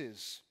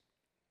produces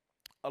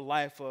a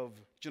life of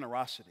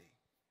generosity?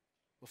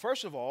 Well,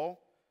 first of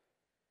all,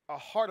 a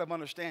heart of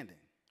understanding.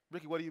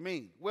 Ricky, what do you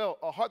mean? Well,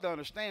 a heart that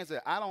understands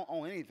that I don't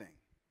own anything.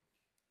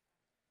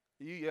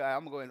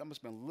 I'm going to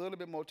spend a little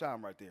bit more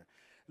time right there.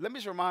 Let me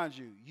just remind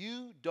you,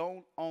 you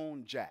don't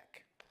own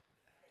jack.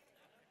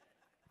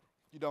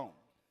 You don't.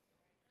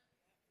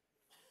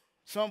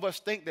 Some of us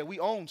think that we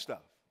own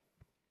stuff.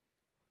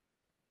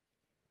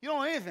 You don't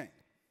own anything.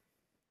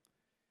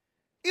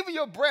 Even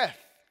your breath,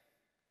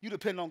 you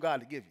depend on God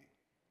to give you.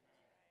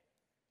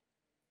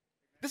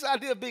 This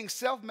idea of being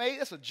self-made,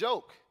 that's a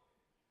joke.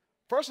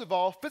 First of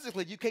all,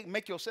 physically, you can't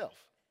make yourself.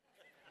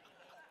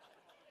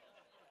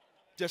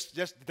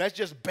 That's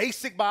just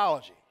basic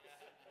biology.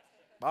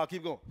 I'll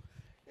keep going.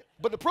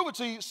 But to prove it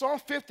to you, Psalm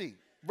 50,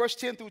 verse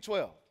 10 through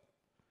 12.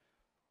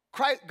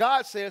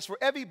 God says, for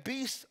every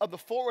beast of the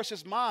forest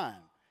is mine,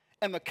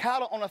 and the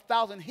cattle on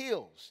 1,000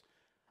 hills.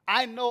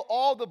 I know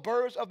all the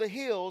birds of the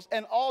hills,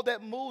 and all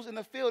that moves in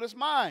the field is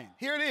mine.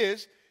 Here it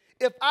is.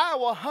 If I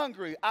were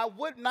hungry, I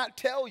would not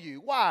tell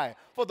you. Why?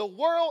 For the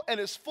world and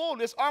its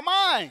fullness are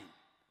mine.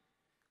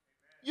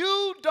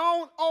 You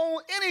don't own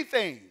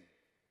anything.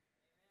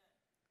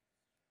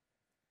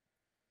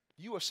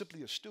 You are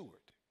simply a steward.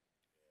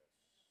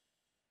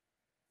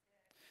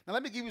 Now,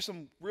 let me give you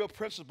some real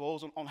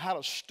principles on how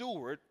to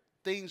steward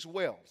things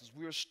well. Since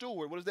we're a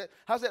steward, what is that?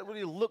 How does that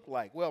really look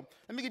like? Well,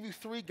 let me give you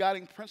 3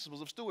 guiding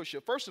principles of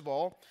stewardship. First of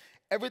all,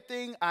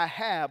 everything I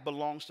have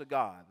belongs to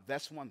God.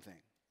 That's one thing.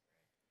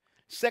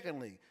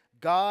 Secondly,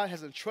 God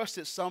has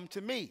entrusted some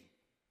to me.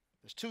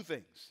 There's 2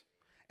 things.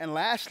 And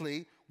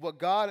lastly, what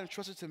God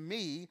entrusted to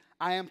me,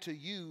 I am to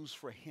use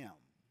for him.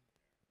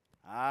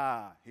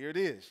 Here it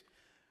is.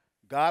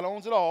 God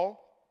owns it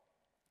all,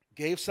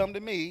 gave some to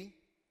me,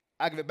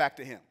 I give it back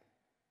to him.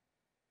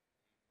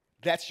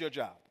 That's your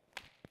job.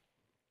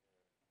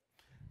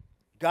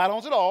 God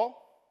owns it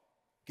all,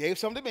 gave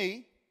some to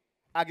me,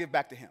 I give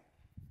back to him.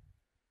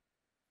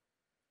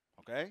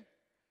 Okay?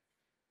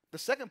 The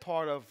second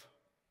part of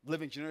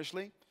living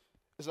generously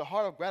is a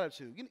heart of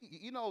gratitude.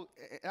 You know,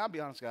 and I'll be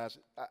honest, guys,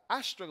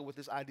 I struggle with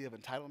this idea of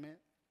entitlement,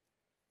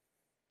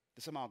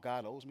 that somehow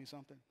God owes me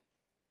something,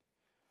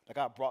 like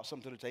I brought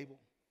something to the table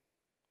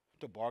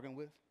to bargain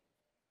with.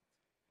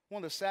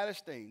 One of the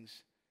saddest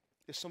things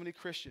is so many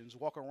Christians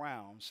walk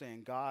around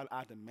saying, God,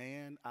 I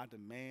demand, I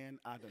demand,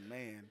 I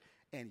demand,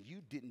 and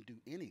you didn't do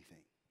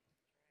anything.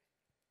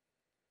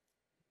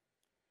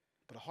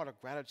 But a heart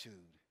of gratitude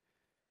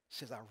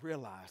says, I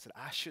realize that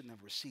I shouldn't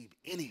have received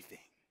anything,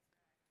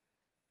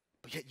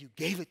 but yet you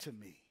gave it to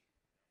me.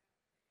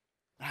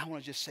 And I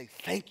want to just say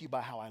thank you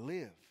by how I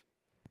live.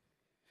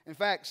 In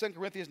fact, 2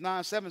 Corinthians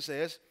 9:7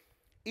 says,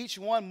 each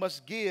one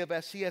must give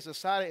as he has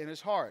decided in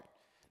his heart,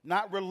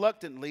 not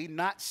reluctantly,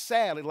 not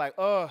sadly, like,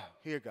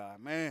 here,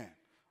 God, man,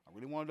 I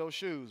really wanted those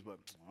shoes, but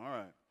all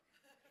right.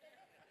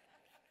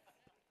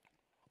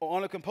 Or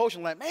on a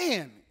compulsion, like,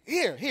 man,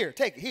 here,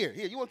 take it, here.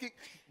 You want to keep,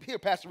 here,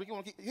 Pastor Rick, you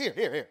want to keep,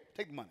 here,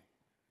 take the money.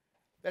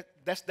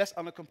 That's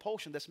on a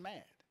compulsion, that's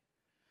mad.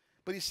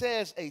 But he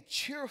says a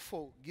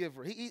cheerful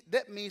giver.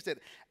 That means that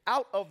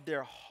out of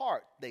their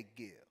heart they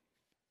give.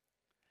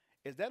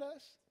 Is that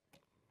us?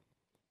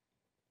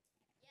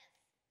 Yes.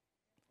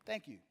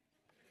 Thank you.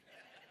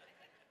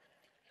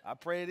 I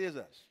pray it is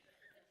us.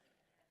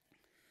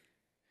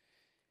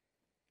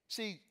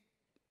 See,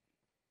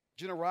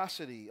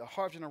 generosity, a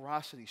heart of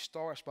generosity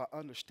starts by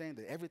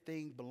understanding that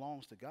everything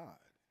belongs to God.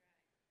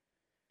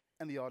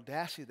 And the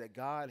audacity that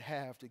God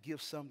has to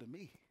give some to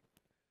me.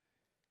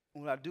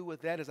 And what I do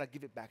with that is I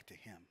give it back to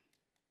him.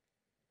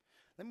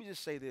 Let me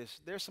just say this.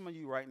 There's some of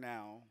you right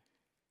now,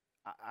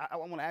 I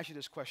want to ask you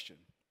this question.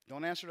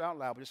 Don't answer it out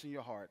loud, but just in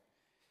your heart.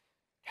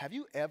 Have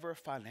you ever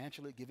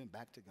financially given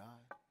back to God?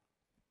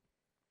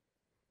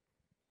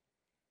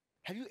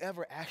 Have you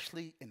ever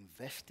actually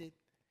invested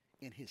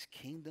in his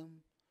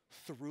kingdom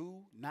through,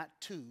 not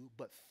to,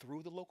 but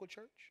through the local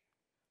church?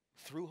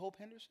 Through Hope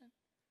Henderson?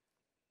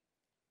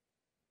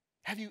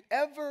 Have you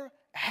ever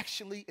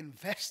actually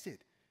invested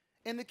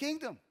in the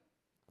kingdom?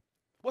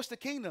 What's the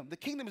kingdom? The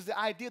kingdom is the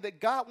idea that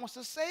God wants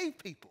to save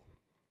people.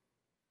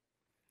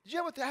 Did you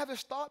ever have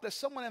this thought that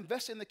someone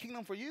invested in the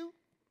kingdom for you?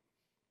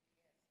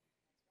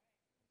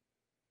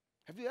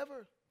 Have you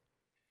ever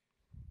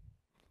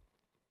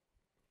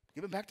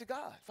given back to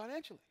God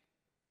financially?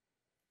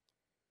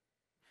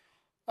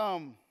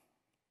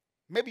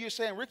 Maybe you're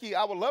saying, Ricky,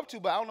 I would love to,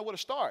 but I don't know where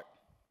to start.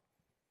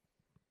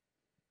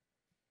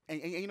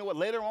 And you know what?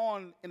 Later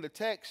on in the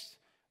text,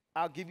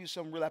 I'll give you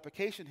some real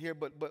application here,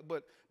 but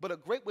a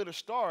great way to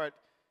start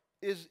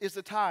is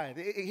the tithe.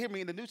 Hear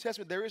me, in the New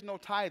Testament, there is no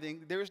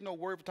tithing. There is no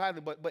word for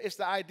tithing, but it's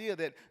the idea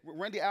that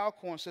Randy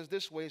Alcorn says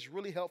this way. It's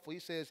really helpful. He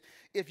says,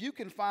 if you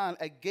can find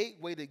a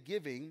gateway to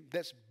giving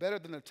that's better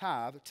than a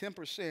tithe,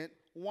 10%,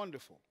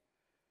 wonderful.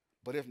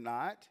 But if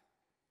not,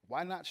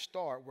 why not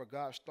start where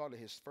God started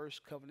his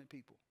first covenant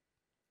people?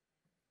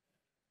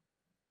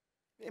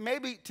 It may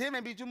be 10,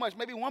 may be too much,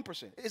 maybe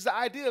 1%. It's the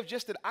idea of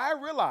just that I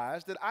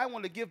realize that I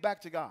want to give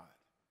back to God.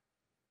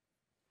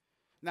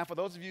 Now, for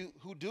those of you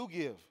who do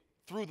give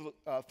through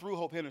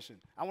Hope Henderson,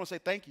 I want to say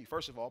thank you,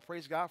 first of all.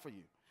 Praise God for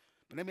you.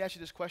 But let me ask you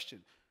this question.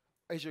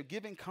 Is your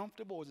giving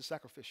comfortable or is it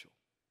sacrificial?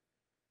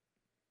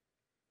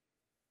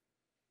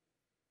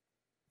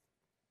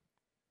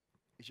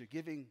 Is your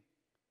giving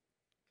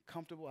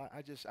comfortable?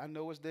 I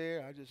know it's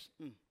there. I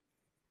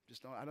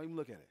don't even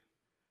look at it.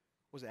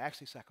 Was it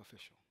actually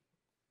sacrificial?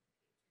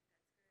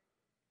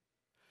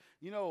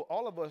 You know,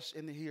 all of us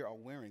in here are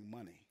wearing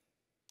money.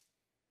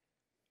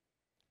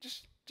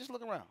 Just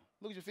look around.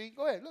 Look at your feet.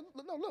 Go ahead. Look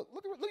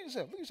at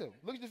yourself. Look at yourself.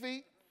 Look at your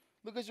feet.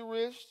 Look at your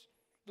wrists.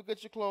 Look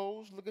at your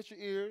clothes. Look at your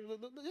ears.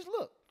 Just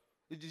look.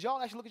 Did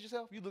y'all actually look at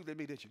yourself? You looked at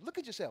me, didn't you? Look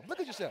at yourself.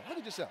 Look at yourself. Look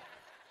at yourself.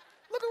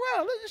 Look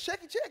around. Just check.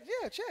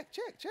 Yeah,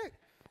 check.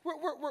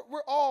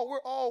 We're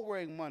all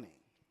wearing money.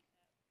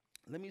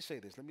 Let me say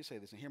this,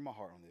 and hear my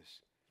heart on this.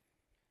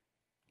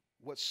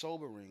 What's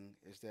sobering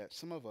is that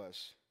some of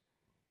us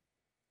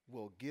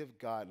will give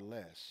God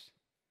less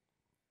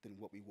than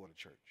what we want to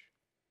church.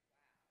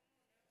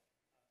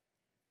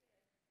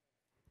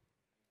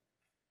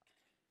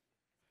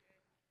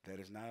 That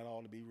is not at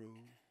all to be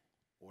rude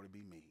or to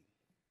be mean.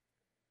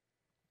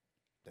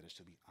 That is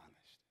to be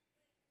honest.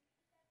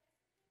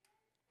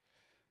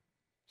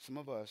 Some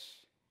of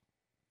us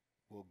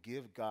will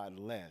give God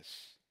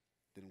less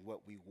than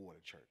what we wore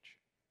to church.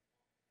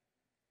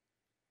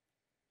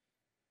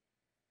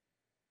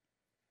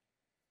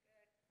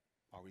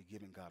 Are we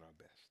giving God our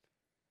best?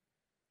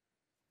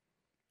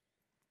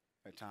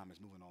 That time is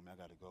moving on, man.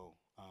 I got to go.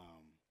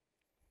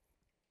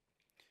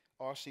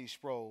 R.C.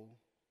 Sproul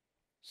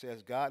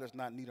says God does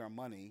not need our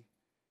money,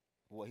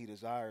 but what he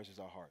desires is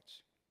our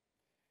hearts.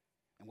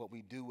 And what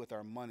we do with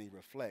our money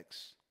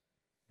reflects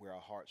where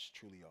our hearts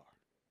truly are.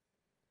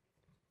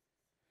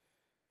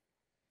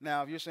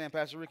 Now, if you're saying,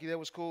 Pastor Ricky, that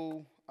was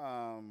cool, but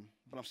I'm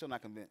still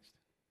not convinced.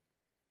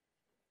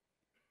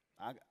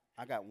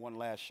 I got one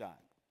last shot.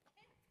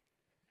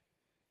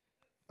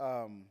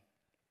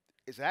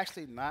 It's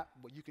actually not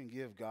what you can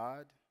give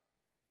God,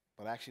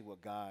 but actually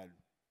what God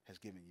has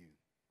given you.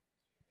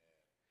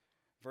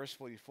 Verse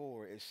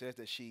 44, it says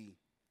that she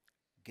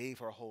gave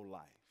her whole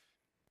life.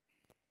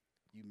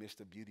 You missed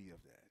the beauty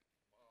of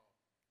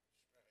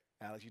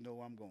that. Alex, you know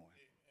where I'm going.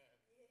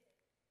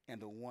 And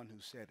the one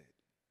who said it.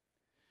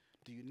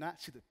 Do you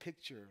not see the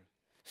picture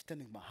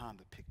standing behind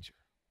the picture?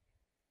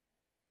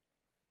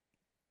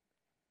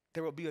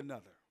 There will be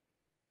another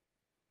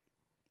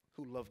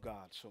who loved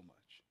God so much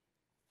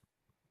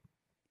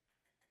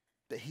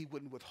that he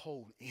wouldn't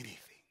withhold anything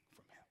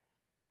from him.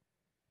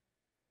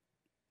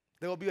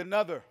 There will be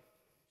another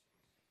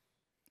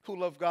who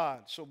loved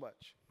God so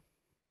much.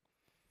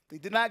 He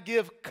did not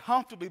give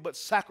comfortably but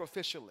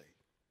sacrificially.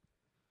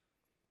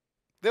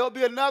 There will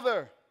be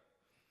another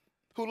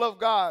who loved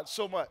God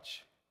so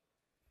much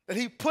that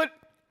he put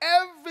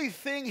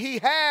everything he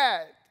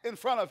had in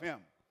front of him.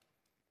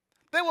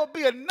 There will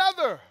be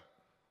another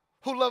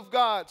who loved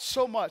God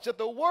so much that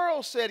the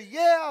world said,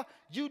 yeah,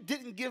 you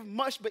didn't give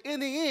much, but in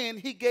the end,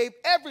 he gave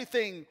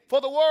everything for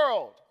the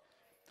world.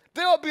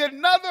 There will be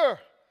another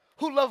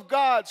who loved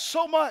God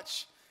so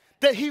much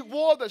that he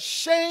wore the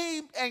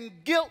shame and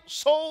guilt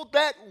so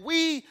that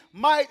we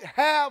might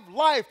have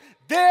life.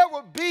 There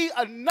will be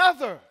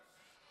another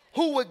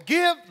who would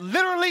give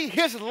literally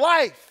his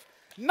life,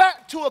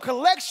 not to a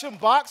collection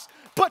box,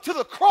 but to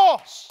the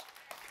cross.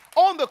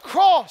 On the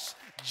cross,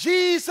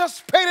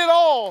 Jesus paid it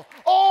all.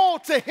 All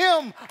to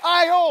him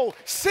I owe.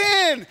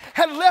 Sin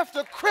had left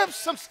a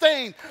crimson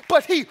stain,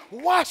 but he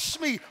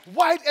washed me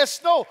white as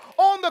snow.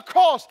 On the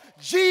cross,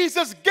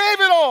 Jesus gave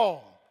it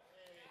all.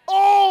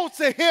 All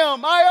to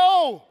him I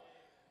owe.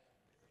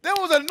 There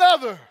was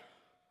another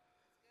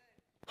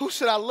who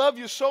said, I love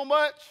you so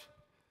much,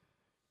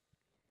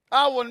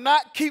 I will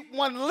not keep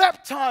one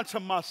lepton to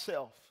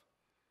myself,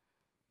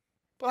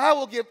 but I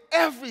will give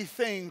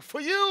everything for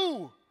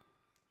you.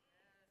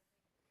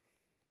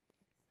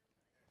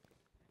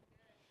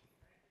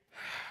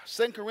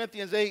 Second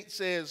Corinthians 8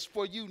 says,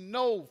 for you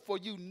know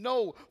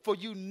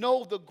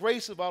the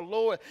grace of our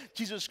Lord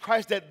Jesus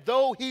Christ, that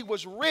though he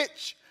was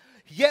rich,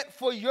 yet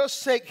for your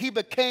sake he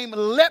became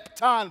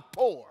lepton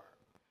poor,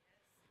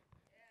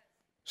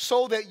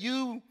 so that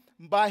you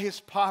by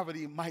his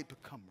poverty might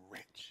become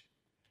rich.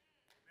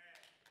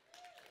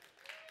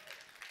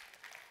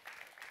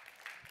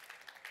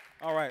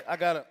 All right, I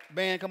got it.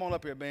 Ben, come on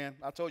up here, Ben.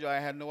 I told you I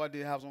had no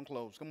idea how I was on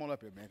clothes. Come on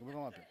up here, Ben. Come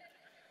on up here.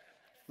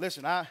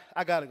 Listen, I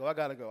got to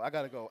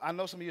go. I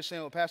know some of you are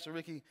saying, well, Pastor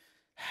Ricky,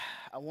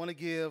 I want to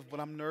give, but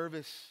I'm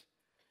nervous.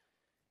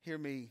 Hear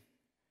me.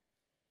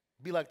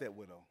 Be like that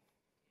widow.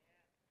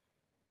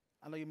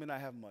 I know you may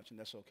not have much, and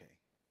that's okay.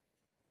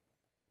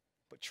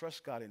 But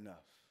trust God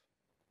enough.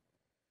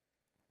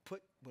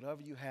 Put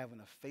whatever you have in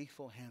the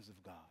faithful hands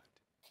of God.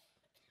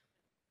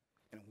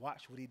 And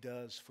watch what he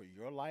does for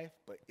your life,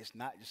 but it's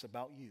not just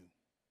about you.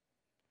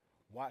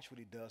 Watch what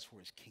he does for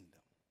his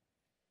kingdom.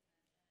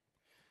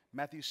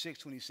 Matthew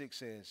 6:26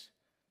 says,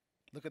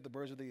 look at the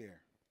birds of the air.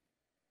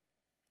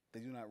 They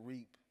do not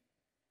reap,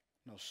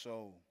 nor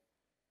sow,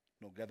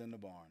 nor gather in the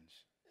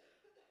barns.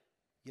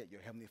 Yet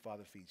your heavenly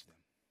Father feeds them.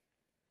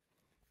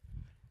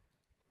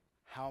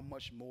 How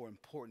much more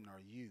important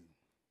are you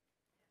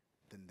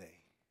than they?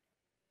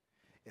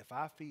 If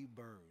I feed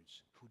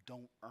birds who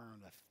don't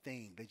earn a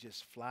thing, they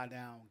just fly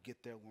down,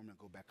 get their worm, and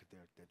go back to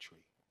their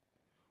tree,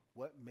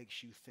 what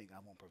makes you think I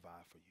won't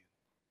provide for you?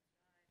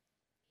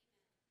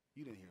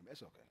 You didn't hear me.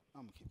 It's okay.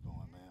 I'm going to keep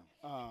going,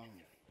 man.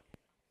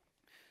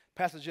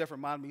 Pastor Jeff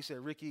reminded me, he said,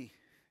 Ricky,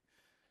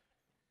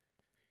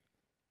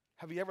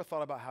 have you ever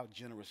thought about how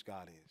generous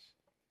God is?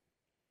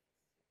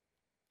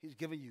 He's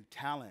given you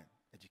talent,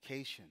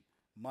 education,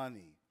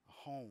 money, a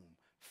home,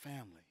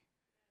 family.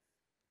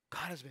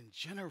 God has been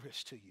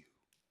generous to you.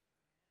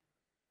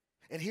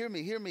 And hear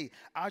me,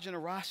 our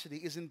generosity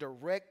is in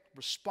direct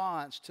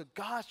response to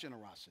God's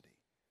generosity.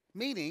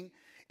 Meaning,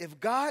 if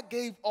God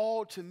gave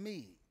all to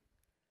me,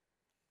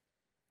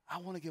 I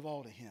want to give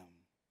all to him.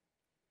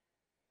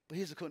 But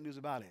here's the good news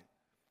about it.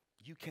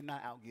 You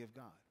cannot outgive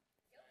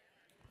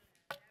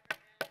God.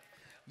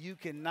 You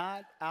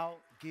cannot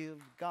outgive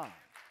God.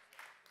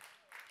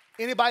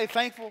 Anybody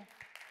thankful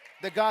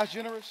that God's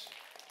generous?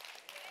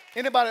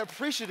 Anybody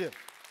appreciative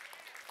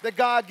that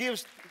God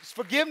gives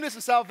forgiveness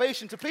and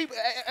salvation to people?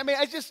 I mean,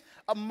 it's just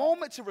a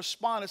moment to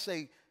respond and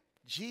say,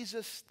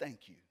 Jesus,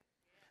 thank you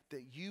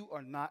that you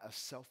are not a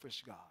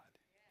selfish God.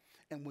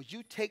 And would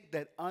you take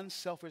that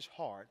unselfish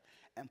heart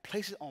and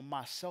place it on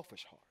my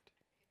selfish heart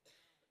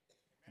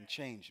and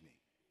change me?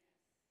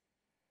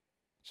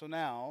 So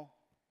now,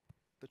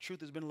 the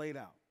truth has been laid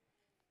out.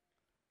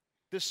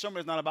 This sermon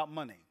is not about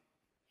money.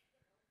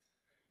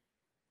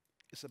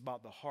 It's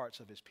about the hearts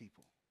of his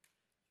people.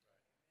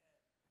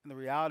 And the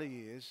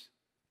reality is,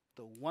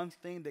 the one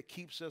thing that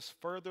keeps us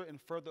further and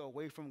further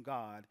away from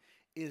God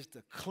is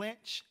the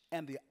clench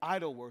and the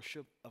idol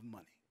worship of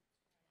money.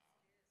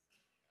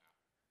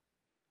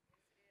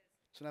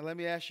 So now let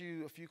me ask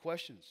you a few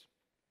questions.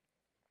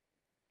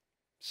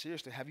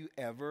 Seriously, have you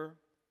ever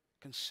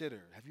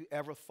considered, have you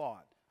ever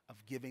thought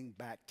of giving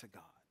back to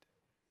God?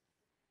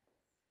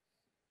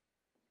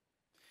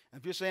 And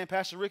if you're saying,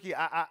 Pastor Ricky,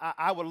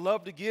 I would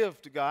love to give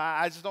to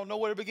God, I just don't know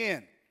where to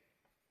begin,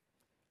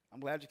 I'm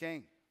glad you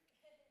came.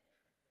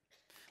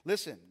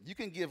 Listen, you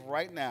can give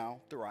right now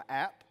through our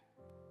app.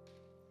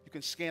 You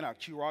can scan our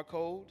QR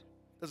code.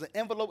 There's an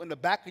envelope in the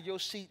back of your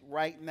seat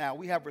right now.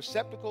 We have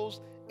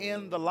receptacles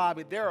in the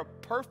lobby. There are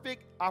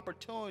perfect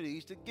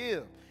opportunities to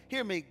give.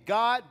 Hear me,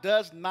 God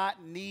does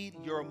not need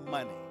your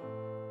money.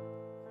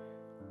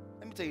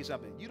 Let me tell you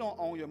something. You don't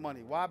own your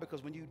money. Why?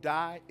 Because when you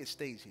die, it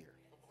stays here.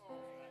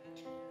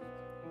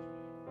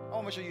 I want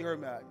to make sure you heard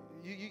me out.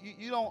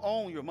 You don't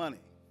own your money.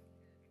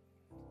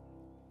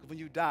 Because when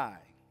you die,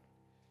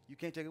 you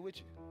can't take it with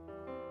you.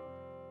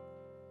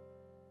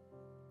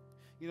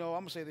 You know,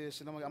 I'm going to say this,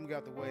 and I'm going to get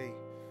out the way.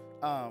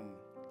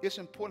 It's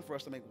important for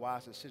us to make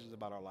wise decisions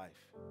about our life.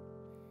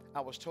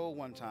 I was told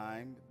one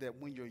time that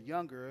when you're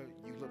younger,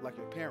 you look like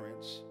your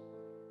parents,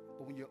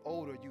 but when you're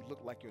older, you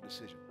look like your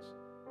decisions.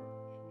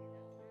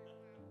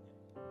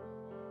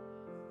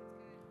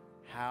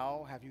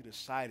 How have you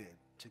decided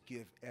to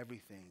give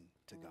everything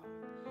to God?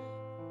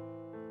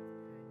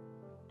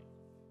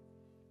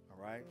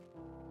 All right?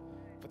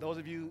 For those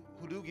of you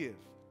who do give,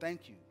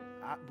 thank you.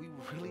 We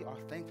really are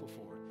thankful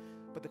for it.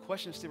 But the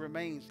question still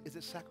remains, is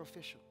it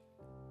sacrificial?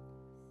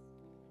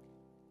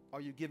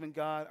 Are you giving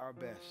God our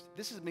best?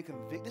 This has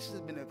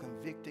been a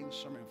convicting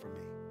sermon for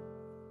me.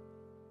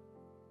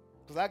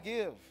 Because I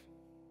give.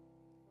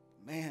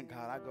 Man,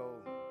 God, I go,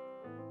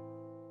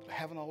 but I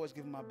haven't always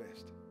given my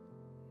best.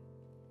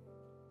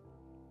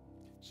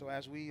 So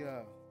as we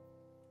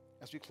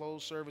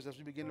close service, as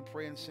we begin to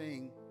pray and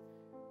sing,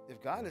 if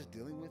God is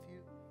dealing with you,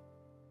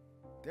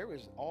 there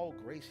is all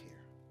grace here.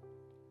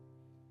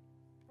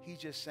 He's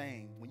just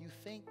saying, when you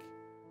think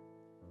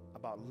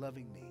about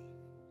loving me,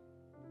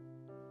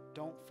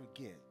 don't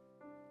forget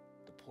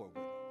the poor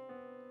widow.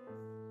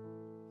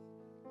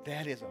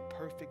 That is a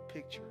perfect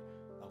picture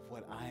of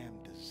what I am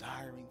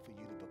desiring for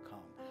you to become.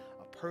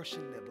 A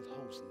person that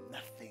withholds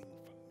nothing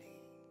from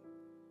me.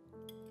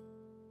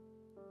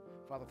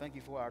 Father, thank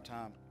you for our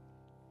time.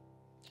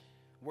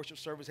 Worship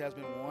service has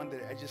been one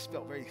that I just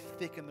felt very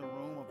thick in the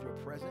room of your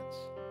presence.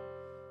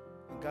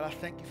 And God, I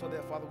thank you for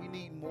that, Father. We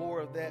need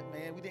more of that,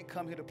 man. We didn't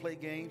come here to play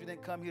games. We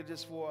didn't come here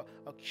just for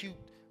a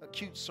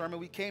cute sermon.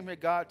 We came here,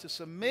 God, to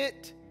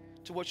submit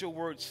to what your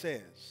word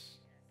says.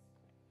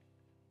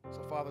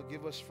 So, Father,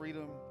 give us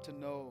freedom to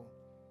know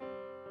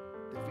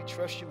that if we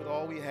trust you with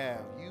all we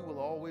have, you will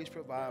always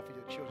provide for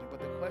your children. But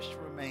the question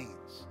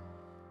remains,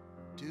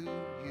 do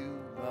you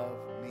love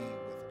me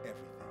with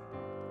everything?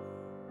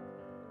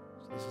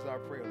 So this is our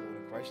prayer, Lord,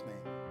 in Christ's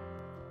name.